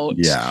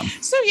 Yeah.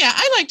 So, yeah,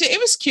 I liked it. It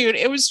was cute.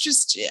 It was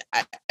just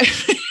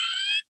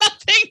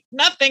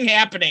nothing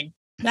happening.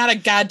 Not a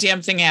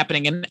goddamn thing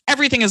happening. And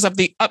everything is of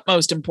the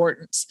utmost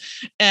importance.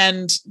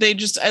 And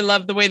I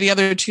love the way the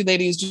other two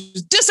ladies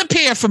just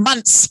disappear for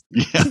months.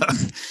 Yeah.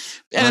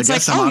 And it's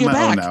like, oh, you're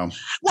back. Now.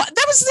 Well,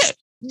 that was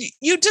it.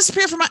 You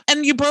disappear from,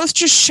 and you both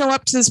just show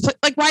up to this place.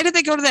 Like, why did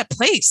they go to that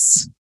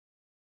place?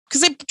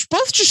 Because they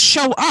both just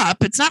show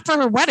up. It's not for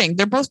her wedding.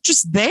 They're both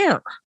just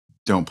there.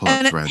 Don't pull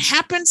up threads. It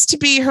happens to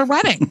be her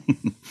wedding.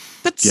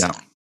 That's, yeah.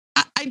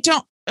 I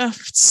don't,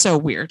 it's so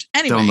weird.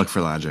 Anyway. Don't look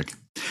for logic.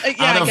 I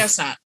guess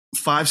not.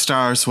 5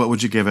 stars. What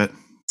would you give it?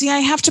 See, I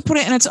have to put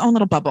it in its own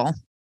little bubble.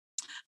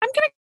 I'm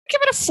going to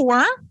give it a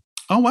 4.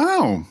 Oh,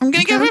 wow. I'm going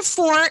to give it a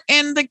 4.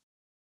 And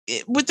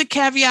with the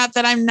caveat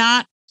that I'm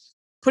not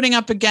putting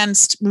up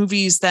against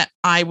movies that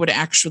I would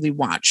actually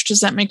watch.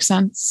 Does that make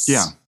sense?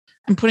 Yeah.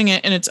 I'm putting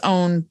it in its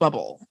own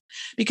bubble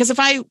because if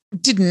I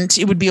didn't,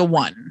 it would be a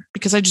 1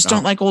 because I just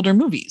don't like older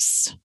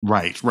movies.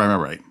 Right.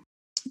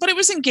 But it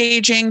was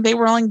engaging. They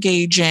were all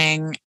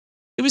engaging.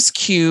 It was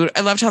cute.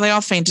 I loved how they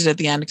all fainted at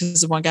the end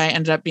because the one guy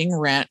ended up being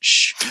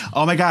rich.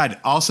 Oh my God.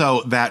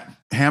 Also that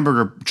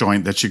hamburger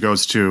joint that she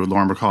goes to,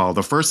 Lauren Bacall,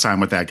 the first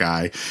time with that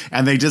guy,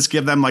 and they just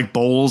give them like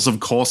bowls of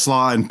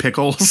coleslaw and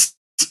pickles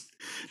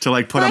to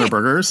like put on their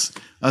burgers.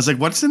 I was like,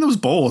 what's in those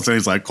bowls? And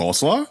he's like,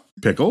 coleslaw,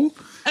 pickle.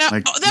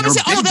 Like, that was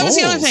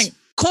the other thing.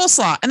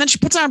 Coleslaw. And then she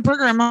puts on a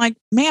burger. I'm like,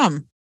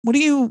 ma'am,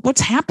 what's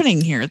happening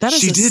here? That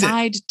is a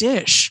side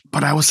dish.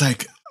 But I was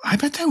like, I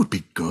bet that would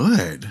be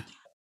good.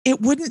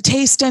 It wouldn't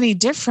taste any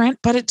different,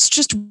 but it's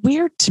just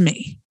weird to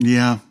me.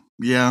 Yeah.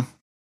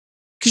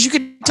 Because you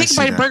could take a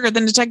bite of burger,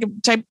 then to take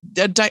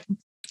a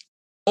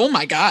oh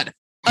my God.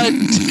 A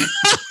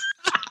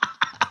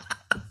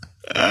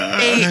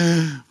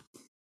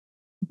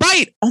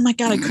bite. Oh my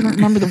God, I couldn't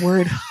remember the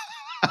word.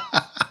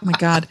 Oh my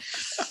God.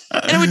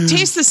 And it would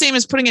taste the same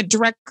as putting it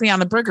directly on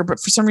the burger, but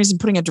for some reason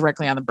putting it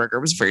directly on the burger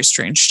was very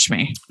strange to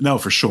me. No,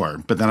 for sure.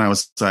 But then I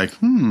was like,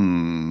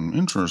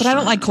 interesting. But I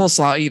don't like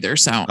coleslaw either,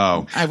 so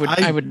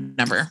I would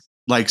never.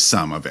 Like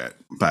some of it,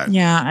 but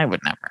yeah, I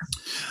would never.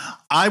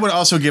 I would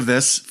also give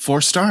this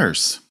 4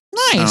 stars.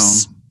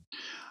 Nice.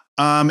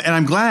 And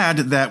I'm glad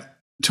that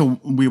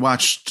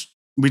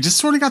we just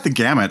sort of got the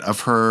gamut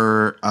of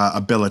her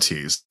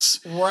abilities.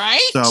 Right.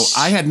 So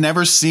I had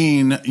never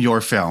seen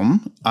your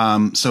film.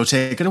 So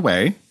take it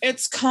away.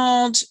 It's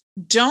called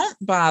Don't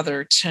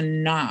Bother to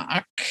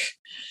Knock.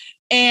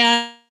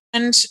 And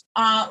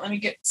let me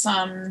get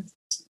some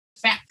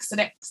facts.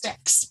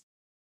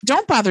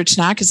 Don't Bother to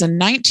Knock is a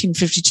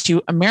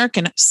 1952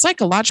 American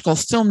psychological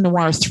film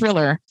noir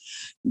thriller.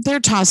 They're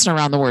tossing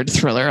around the word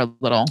thriller a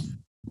little.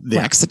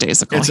 Yeah.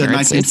 Lackadaisical. It's a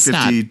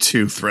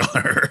 1952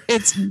 thriller.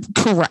 It's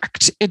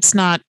correct. It's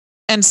not,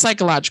 and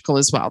psychological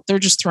as well. They're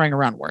just throwing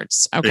around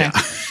words. Okay.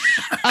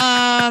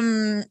 Yeah.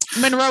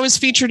 Monroe is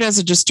featured as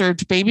a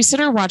disturbed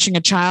babysitter watching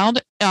a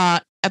child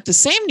at the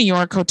same New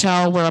York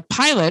hotel where a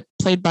pilot,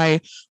 played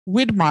by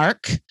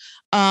Widmark,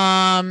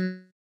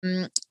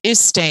 is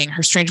staying.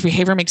 Her strange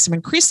behavior makes him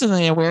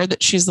increasingly aware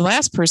that she's the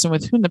last person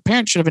with whom the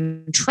parents should have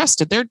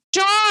entrusted their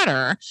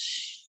daughter.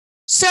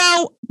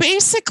 So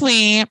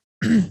basically,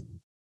 and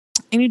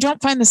you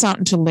don't find this out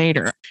until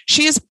later,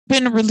 she has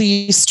been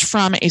released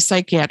from a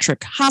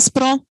psychiatric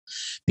hospital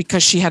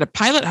because she had a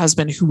pilot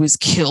husband who was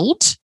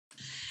killed.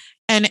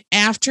 And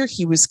after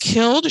he was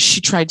killed,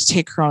 she tried to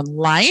take her own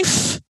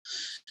life.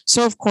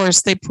 So, of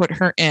course, they put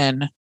her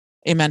in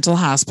a mental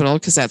hospital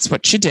because that's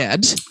what she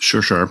did.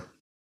 Sure.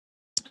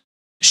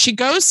 She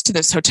goes to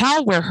this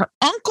hotel where her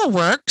uncle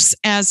works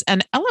as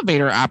an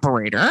elevator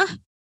operator.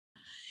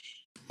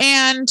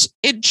 And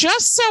it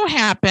just so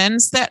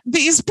happens that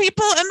these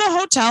people in the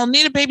hotel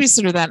need a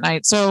babysitter that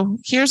night. So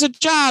here's a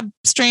job,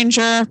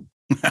 stranger,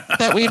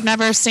 that we've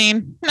never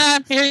seen.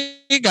 Here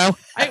you go.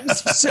 It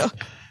was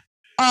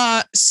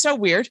so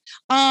weird.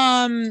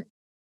 And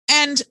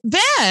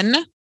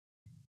then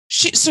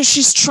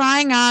she's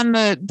trying on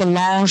the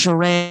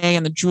lingerie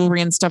and the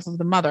jewelry and stuff of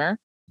the mother.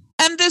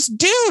 And this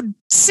dude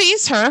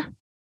sees her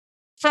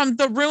from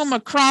the room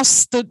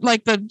across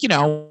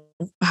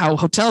how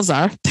hotels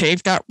are.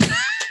 They've got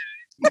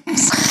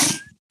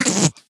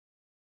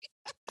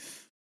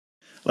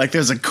like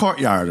there's a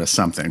courtyard or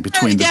something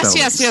between the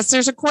buildings. Yes.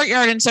 There's a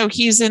courtyard, and so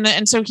he's in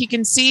and so he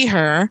can see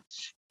her,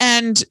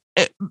 and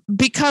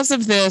because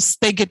of this,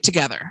 they get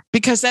together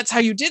because that's how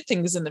you did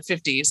things in the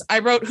 50s. I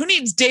wrote, "Who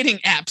needs dating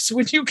apps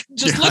when you can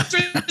just look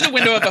through the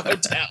window of a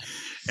hotel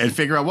and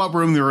figure out what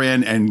room they're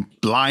in and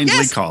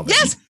blindly call them?"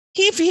 Yes.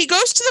 He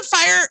goes to the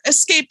fire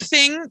escape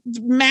thing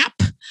map,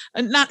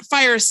 not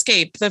fire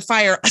escape, the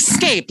fire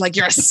escape, like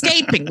you're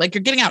escaping, like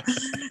you're getting out,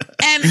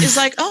 and is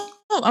like, "Oh,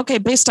 okay,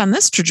 based on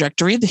this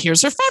trajectory,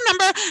 here's her phone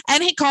number.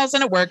 And he calls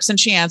and it works and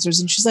she answers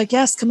and she's like,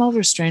 yes, come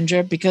over,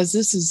 stranger, because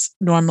this is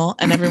normal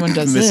and everyone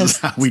does this. This is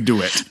how we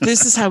do it.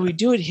 This is how we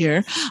do it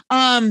here.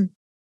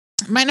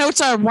 My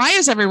notes are, why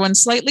is everyone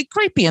slightly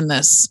creepy in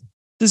this?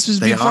 This was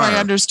before I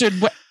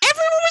understood what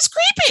everyone was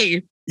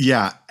creepy.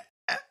 Yeah.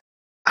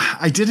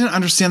 I didn't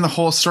understand the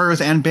whole story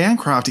with Anne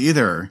Bancroft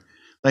either.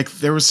 Like,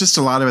 there was just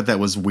a lot of it that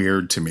was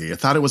weird to me. I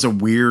thought it was a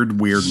weird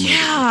movie.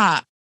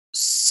 Yeah.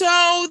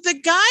 So the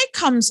guy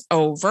comes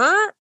over.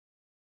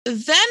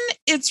 Then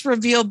it's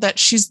revealed that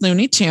she's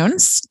Looney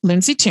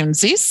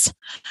Tunesies.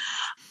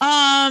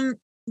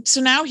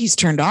 So now he's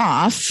turned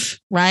off,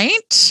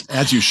 right?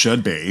 As you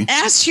should be.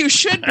 As you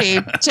should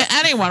be to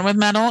anyone with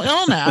mental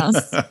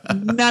illness.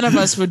 None of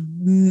us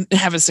would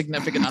have a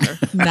significant other.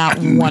 Not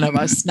one of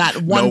us.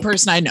 Not one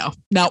person I know.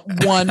 Not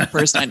one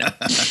person I know.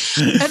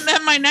 And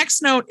then my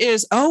next note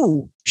is,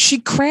 she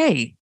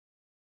cray.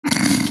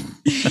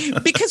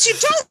 Because you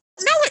don't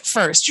know at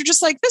first. You're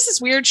just like, this is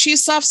weird.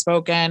 She's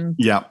soft-spoken.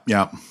 Yeah.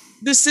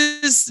 This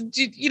is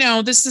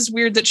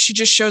weird that she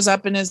just shows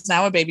up and is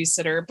now a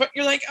babysitter. But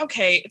you're like,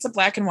 okay, it's a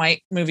black and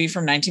white movie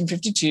from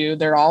 1952.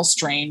 They're all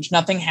strange.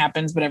 Nothing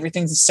happens, but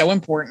everything's so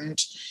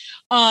important.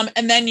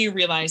 And then you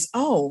realize,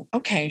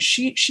 okay,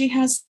 she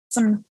has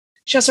some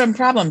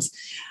problems.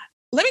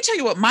 Let me tell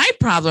you what my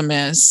problem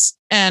is.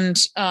 And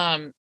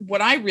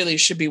what I really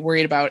should be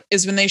worried about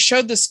is when they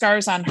showed the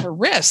scars on her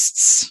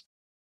wrists.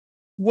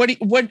 What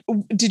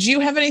did you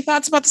have any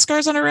thoughts about the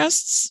scars on her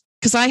wrists?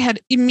 Because I had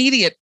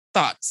immediate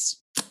thoughts.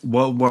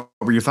 What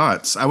were your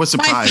thoughts? I was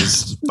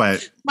surprised,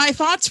 but my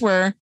thoughts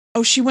were,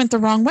 she went the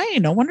wrong way.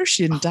 No wonder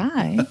she didn't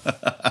die.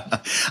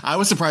 I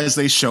was surprised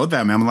they showed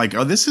them. I'm like,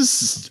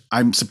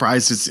 I'm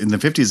surprised it's in the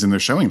 50s and they're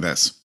showing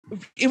this.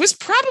 It was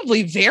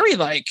probably very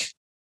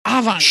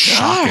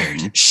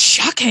avant-garde.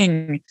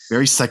 Shocking.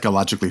 Very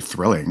psychologically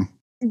thrilling.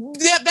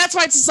 Yeah, that's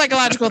why it's a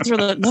psychological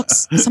thriller. Look,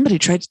 somebody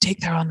tried to take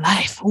their own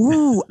life.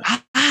 Ooh,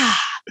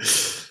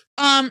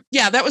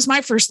 yeah, that was my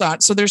first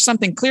thought. So there's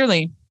something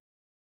clearly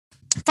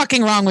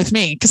fucking wrong with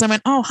me because I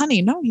went,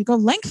 honey, no, you go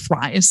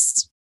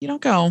lengthwise. You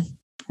don't go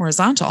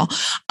horizontal.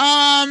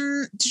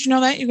 Did you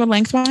know that you go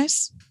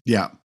lengthwise?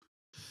 Yeah.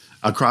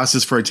 Across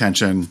is for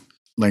attention.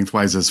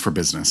 Lengthwise is for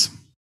business.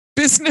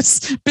 Business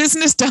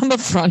down the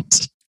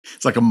front.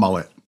 It's like a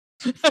mullet.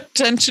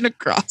 Attention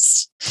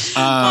across.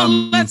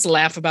 Let's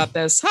laugh about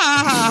this. Ha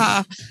ha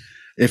ha.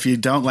 If you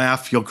don't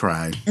laugh, you'll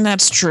cry.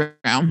 That's true.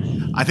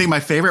 I think my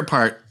favorite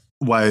part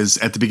was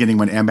at the beginning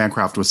when Anne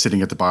Bancroft was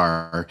sitting at the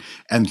bar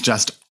and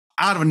just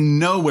out of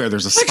nowhere,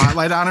 there's a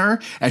spotlight on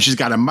her and she's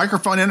got a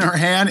microphone in her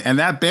hand and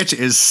that bitch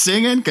is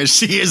singing because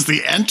she is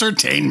the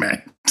entertainment.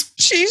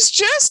 She's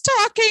just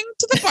talking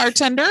to the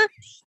bartender.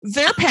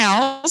 They're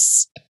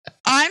pals.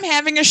 I'm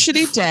having a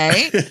shitty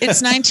day.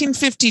 It's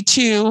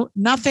 1952.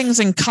 Nothing's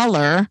in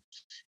color.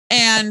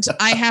 And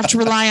I have to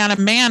rely on a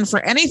man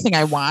for anything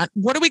I want.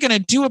 What are we going to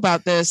do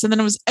about this? And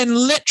then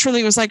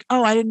literally it was like,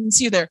 I didn't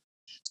see you there.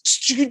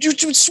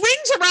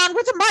 Swings around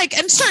with a mic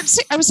and starts.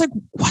 I was like,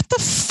 what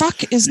the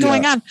fuck is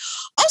going on?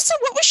 Also,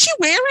 what was she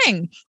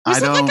wearing?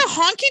 Was it like a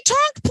honky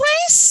tonk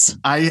place?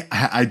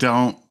 I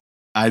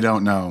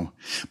don't know.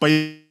 But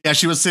yeah,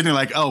 she was sitting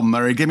like,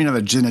 Murray, give me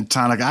another gin and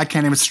tonic. I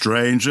can't even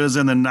strangers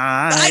in the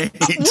night.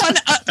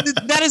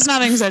 That is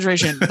not an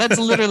exaggeration. That's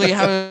literally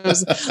how it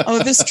was.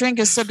 This drink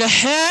is so good.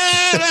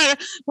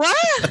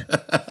 What?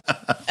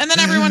 And then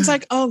everyone's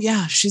like,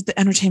 she's the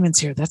entertainment's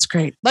here. That's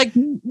great. Like,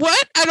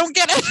 what? I don't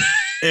get it.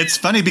 It's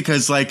funny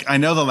because I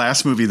know the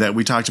last movie that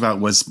we talked about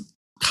was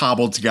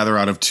cobbled together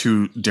out of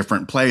two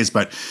different plays,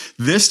 but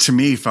this to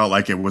me felt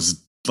like it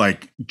was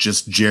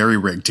just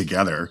jerry-rigged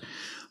together.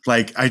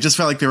 I just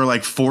felt like there were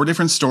 4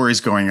 different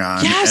stories going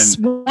on. Yes,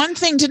 and one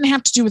thing didn't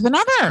have to do with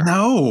another.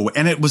 No,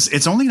 and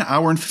it's only an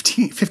hour and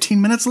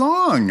 15 minutes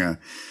long.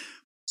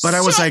 But I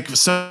was like,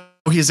 so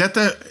he's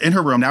in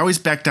her room. Now he's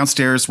back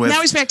downstairs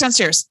Now he's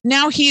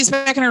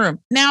back in her room.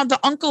 Now the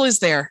uncle is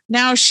there.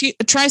 Now she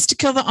tries to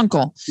kill the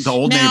uncle. The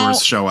old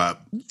neighbors show up.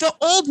 That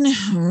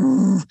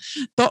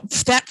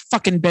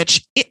fucking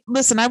bitch.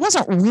 Listen, I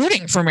wasn't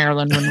rooting for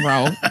Marilyn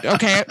Monroe.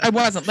 Okay, I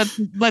wasn't.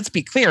 Let's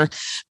be clear.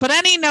 But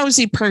any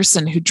nosy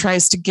person who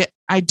tries to get,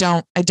 I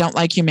don't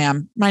like you,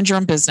 ma'am. Mind your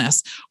own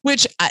business.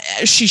 Which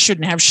she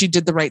shouldn't have. She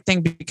did the right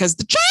thing because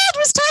the child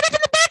was tied up in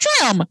the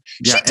bedroom.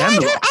 Yeah, she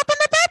tied her up in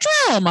the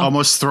bedroom.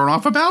 Almost thrown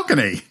off a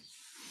balcony.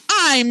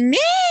 I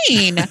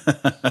mean,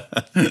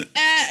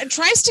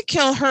 tries to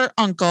kill her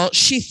uncle.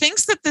 She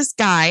thinks that this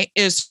guy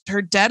is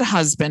her dead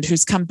husband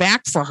who's come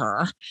back for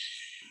her.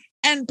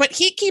 But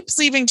he keeps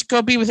leaving to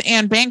go be with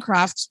Anne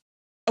Bancroft.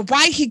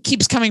 Why he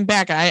keeps coming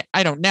back,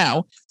 I don't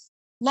know.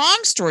 Long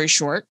story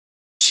short,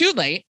 too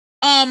late.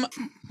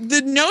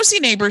 The nosy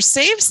neighbor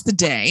saves the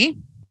day.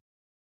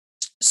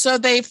 So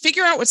they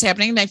figure out what's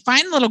happening. They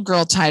find the little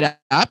girl tied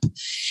up,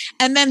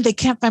 and then they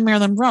can't find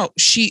Marilyn Monroe.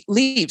 She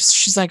leaves.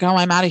 She's like,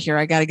 I'm out of here.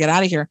 I got to get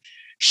out of here.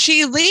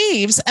 She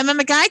leaves. And then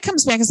the guy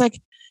comes back and is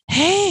like,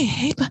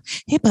 hey,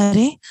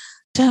 buddy,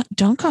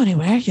 don't go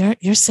anywhere.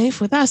 You're safe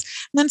with us.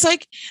 And then it's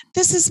like,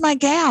 this is my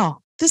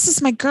gal. This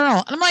is my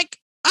girl. And I'm like,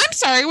 I'm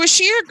sorry, was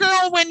she your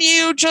girl when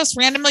you just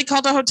randomly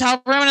called a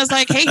hotel room and was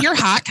like, hey, you're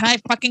hot. Can I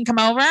fucking come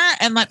over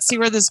and let's see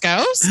where this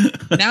goes?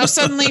 Now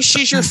suddenly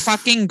she's your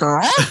fucking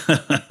girl?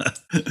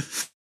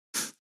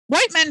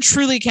 White men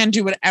truly can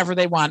do whatever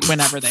they want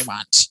whenever they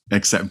want.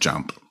 Except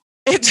jump.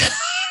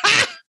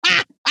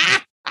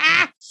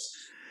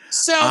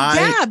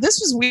 Yeah, this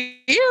was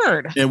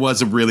weird. It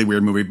was a really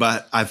weird movie,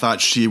 but I thought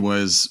she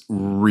was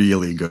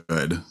really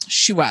good.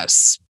 She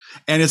was.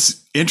 And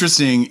it's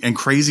interesting and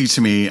crazy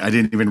to me. I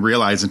didn't even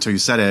realize until you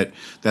said it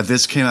that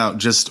this came out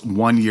just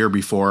 1 year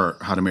before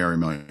How to Marry a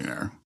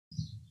Millionaire.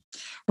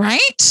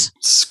 Right?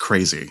 It's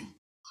crazy.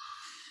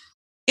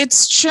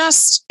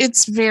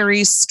 It's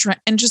very strange.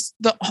 And just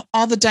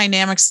all the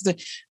dynamics.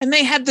 And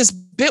they had this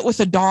bit with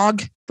a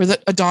dog where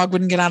a dog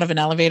wouldn't get out of an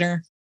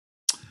elevator.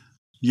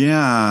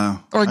 Yeah.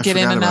 Or get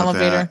in an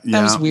elevator.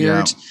 That was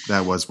weird. Yeah,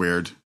 that was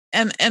weird.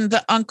 And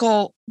the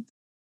uncle,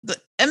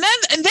 and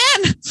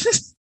then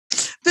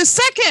the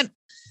second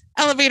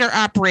elevator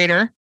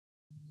operator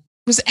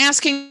was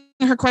asking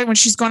her question when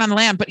she's going on the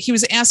land, but he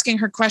was asking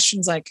her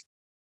questions like,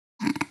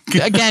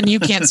 again, you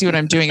can't see what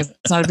I'm doing.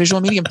 It's not a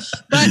visual medium,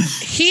 but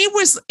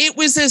it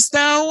was as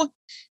though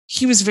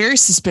he was very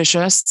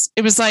suspicious.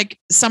 It was like,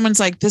 someone's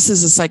like, this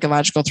is a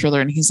psychological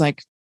thriller. And he's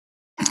like,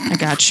 I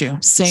got you.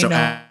 Say no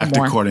act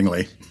more.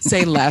 Accordingly.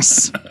 Say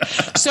less.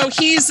 So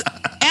he's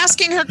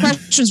asking her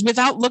questions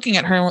without looking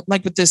at her,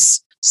 like with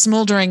this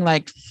smoldering,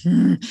 like,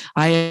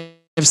 I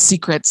have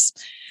secrets.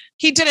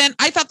 He didn't.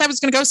 I thought that was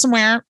going to go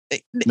somewhere.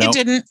 It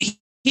didn't.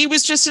 He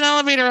was just an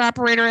elevator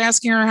operator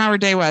asking her how her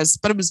day was,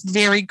 but it was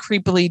very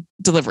creepily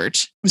delivered.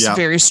 It was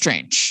very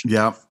strange.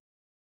 Yeah.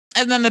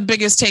 And then the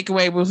biggest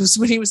takeaway was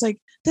when he was like,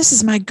 this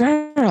is my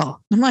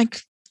girl. I'm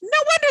like, no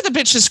wonder the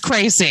bitch is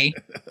crazy.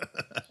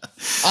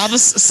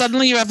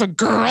 Suddenly you have a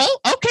girl?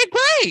 Okay,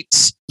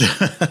 great.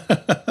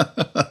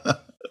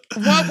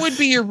 What would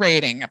be your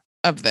rating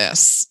of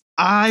this?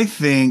 I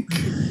think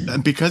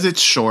because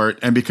it's short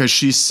and because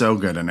she's so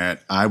good in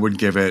it, I would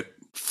give it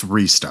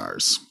 3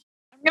 stars.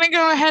 I'm going to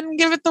go ahead and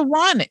give it the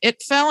 1.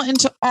 It fell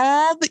into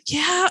all the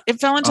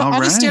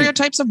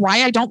stereotypes of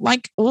why I don't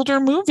like older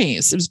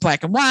movies. It was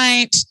black and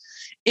white.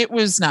 It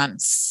was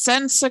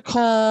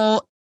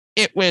nonsensical.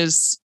 It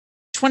was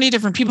 20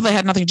 different people that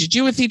had nothing to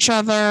do with each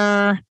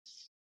other.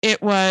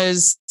 It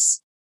was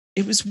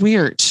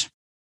weird.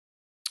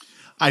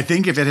 I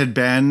think if it had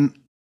been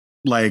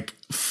like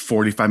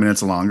 45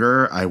 minutes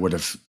longer, I would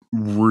have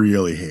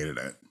really hated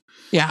it.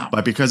 Yeah.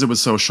 But because it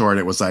was so short,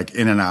 it was like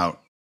in and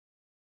out.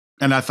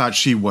 And I thought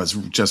she was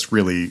just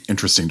really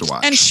interesting to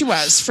watch. And she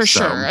was, for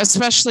sure.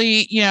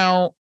 Especially,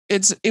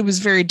 it was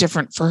very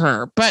different for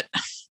her. But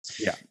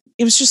yeah,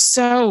 it was just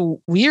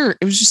so weird.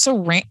 It was just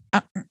so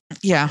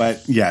yeah.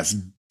 But yes,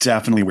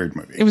 definitely a weird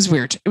movie. It was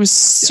weird. It was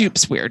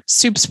Soup's weird.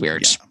 Soup's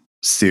weird. Yeah.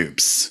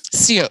 Soups.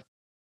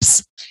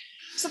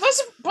 So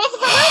those are both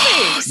of our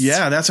movies.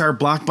 Yeah, that's our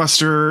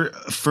blockbuster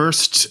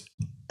first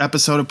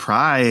episode of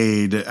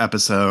Pride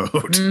episode.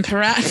 It's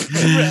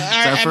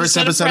our first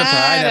episode of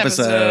Pride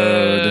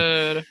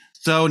episode.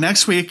 So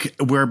next week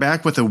we're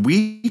back with a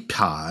wee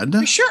pod.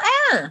 We sure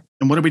are.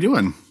 And what are we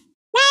doing?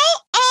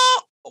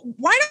 Well,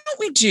 why don't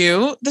we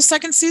do the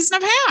second season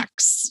of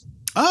Hacks?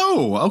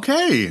 Oh,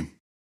 okay.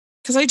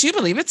 Because I do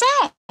believe it's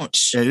out.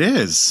 It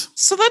is.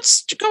 So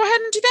let's go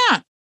ahead and do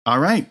that. All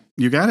right.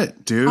 You got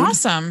it, dude.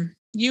 Awesome.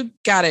 You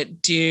got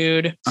it,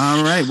 dude.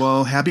 All right.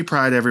 Well, happy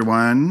Pride,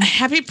 everyone.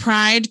 Happy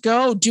Pride.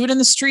 Go do it in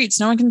the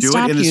streets. No one can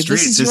stop you.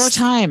 This is your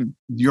time.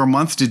 Your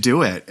month to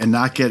do it and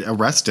not get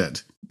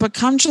arrested. But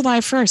come July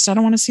 1st, I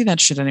don't want to see that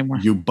shit anymore.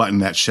 You button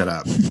that shit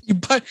up. You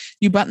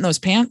button those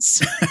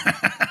pants.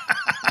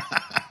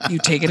 You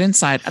take it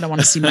inside. I don't want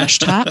to see mesh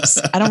tops.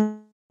 I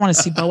don't want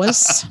to see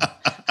boas.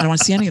 I don't want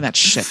to see any of that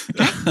shit.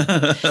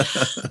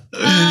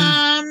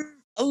 Okay?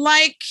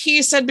 Like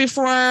he said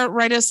before,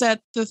 write us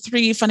at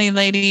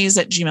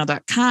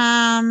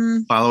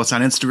the3funnyladies@gmail.com. Follow us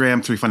on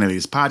Instagram, 3 Funny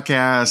Ladies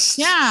Podcast.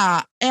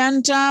 Yeah.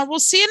 And we'll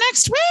see you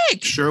next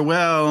week. Sure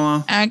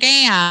will.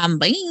 Okay.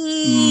 Bye.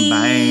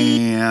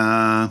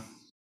 Bye.